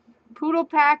 Poodle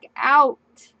Pack out.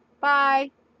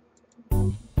 Bye.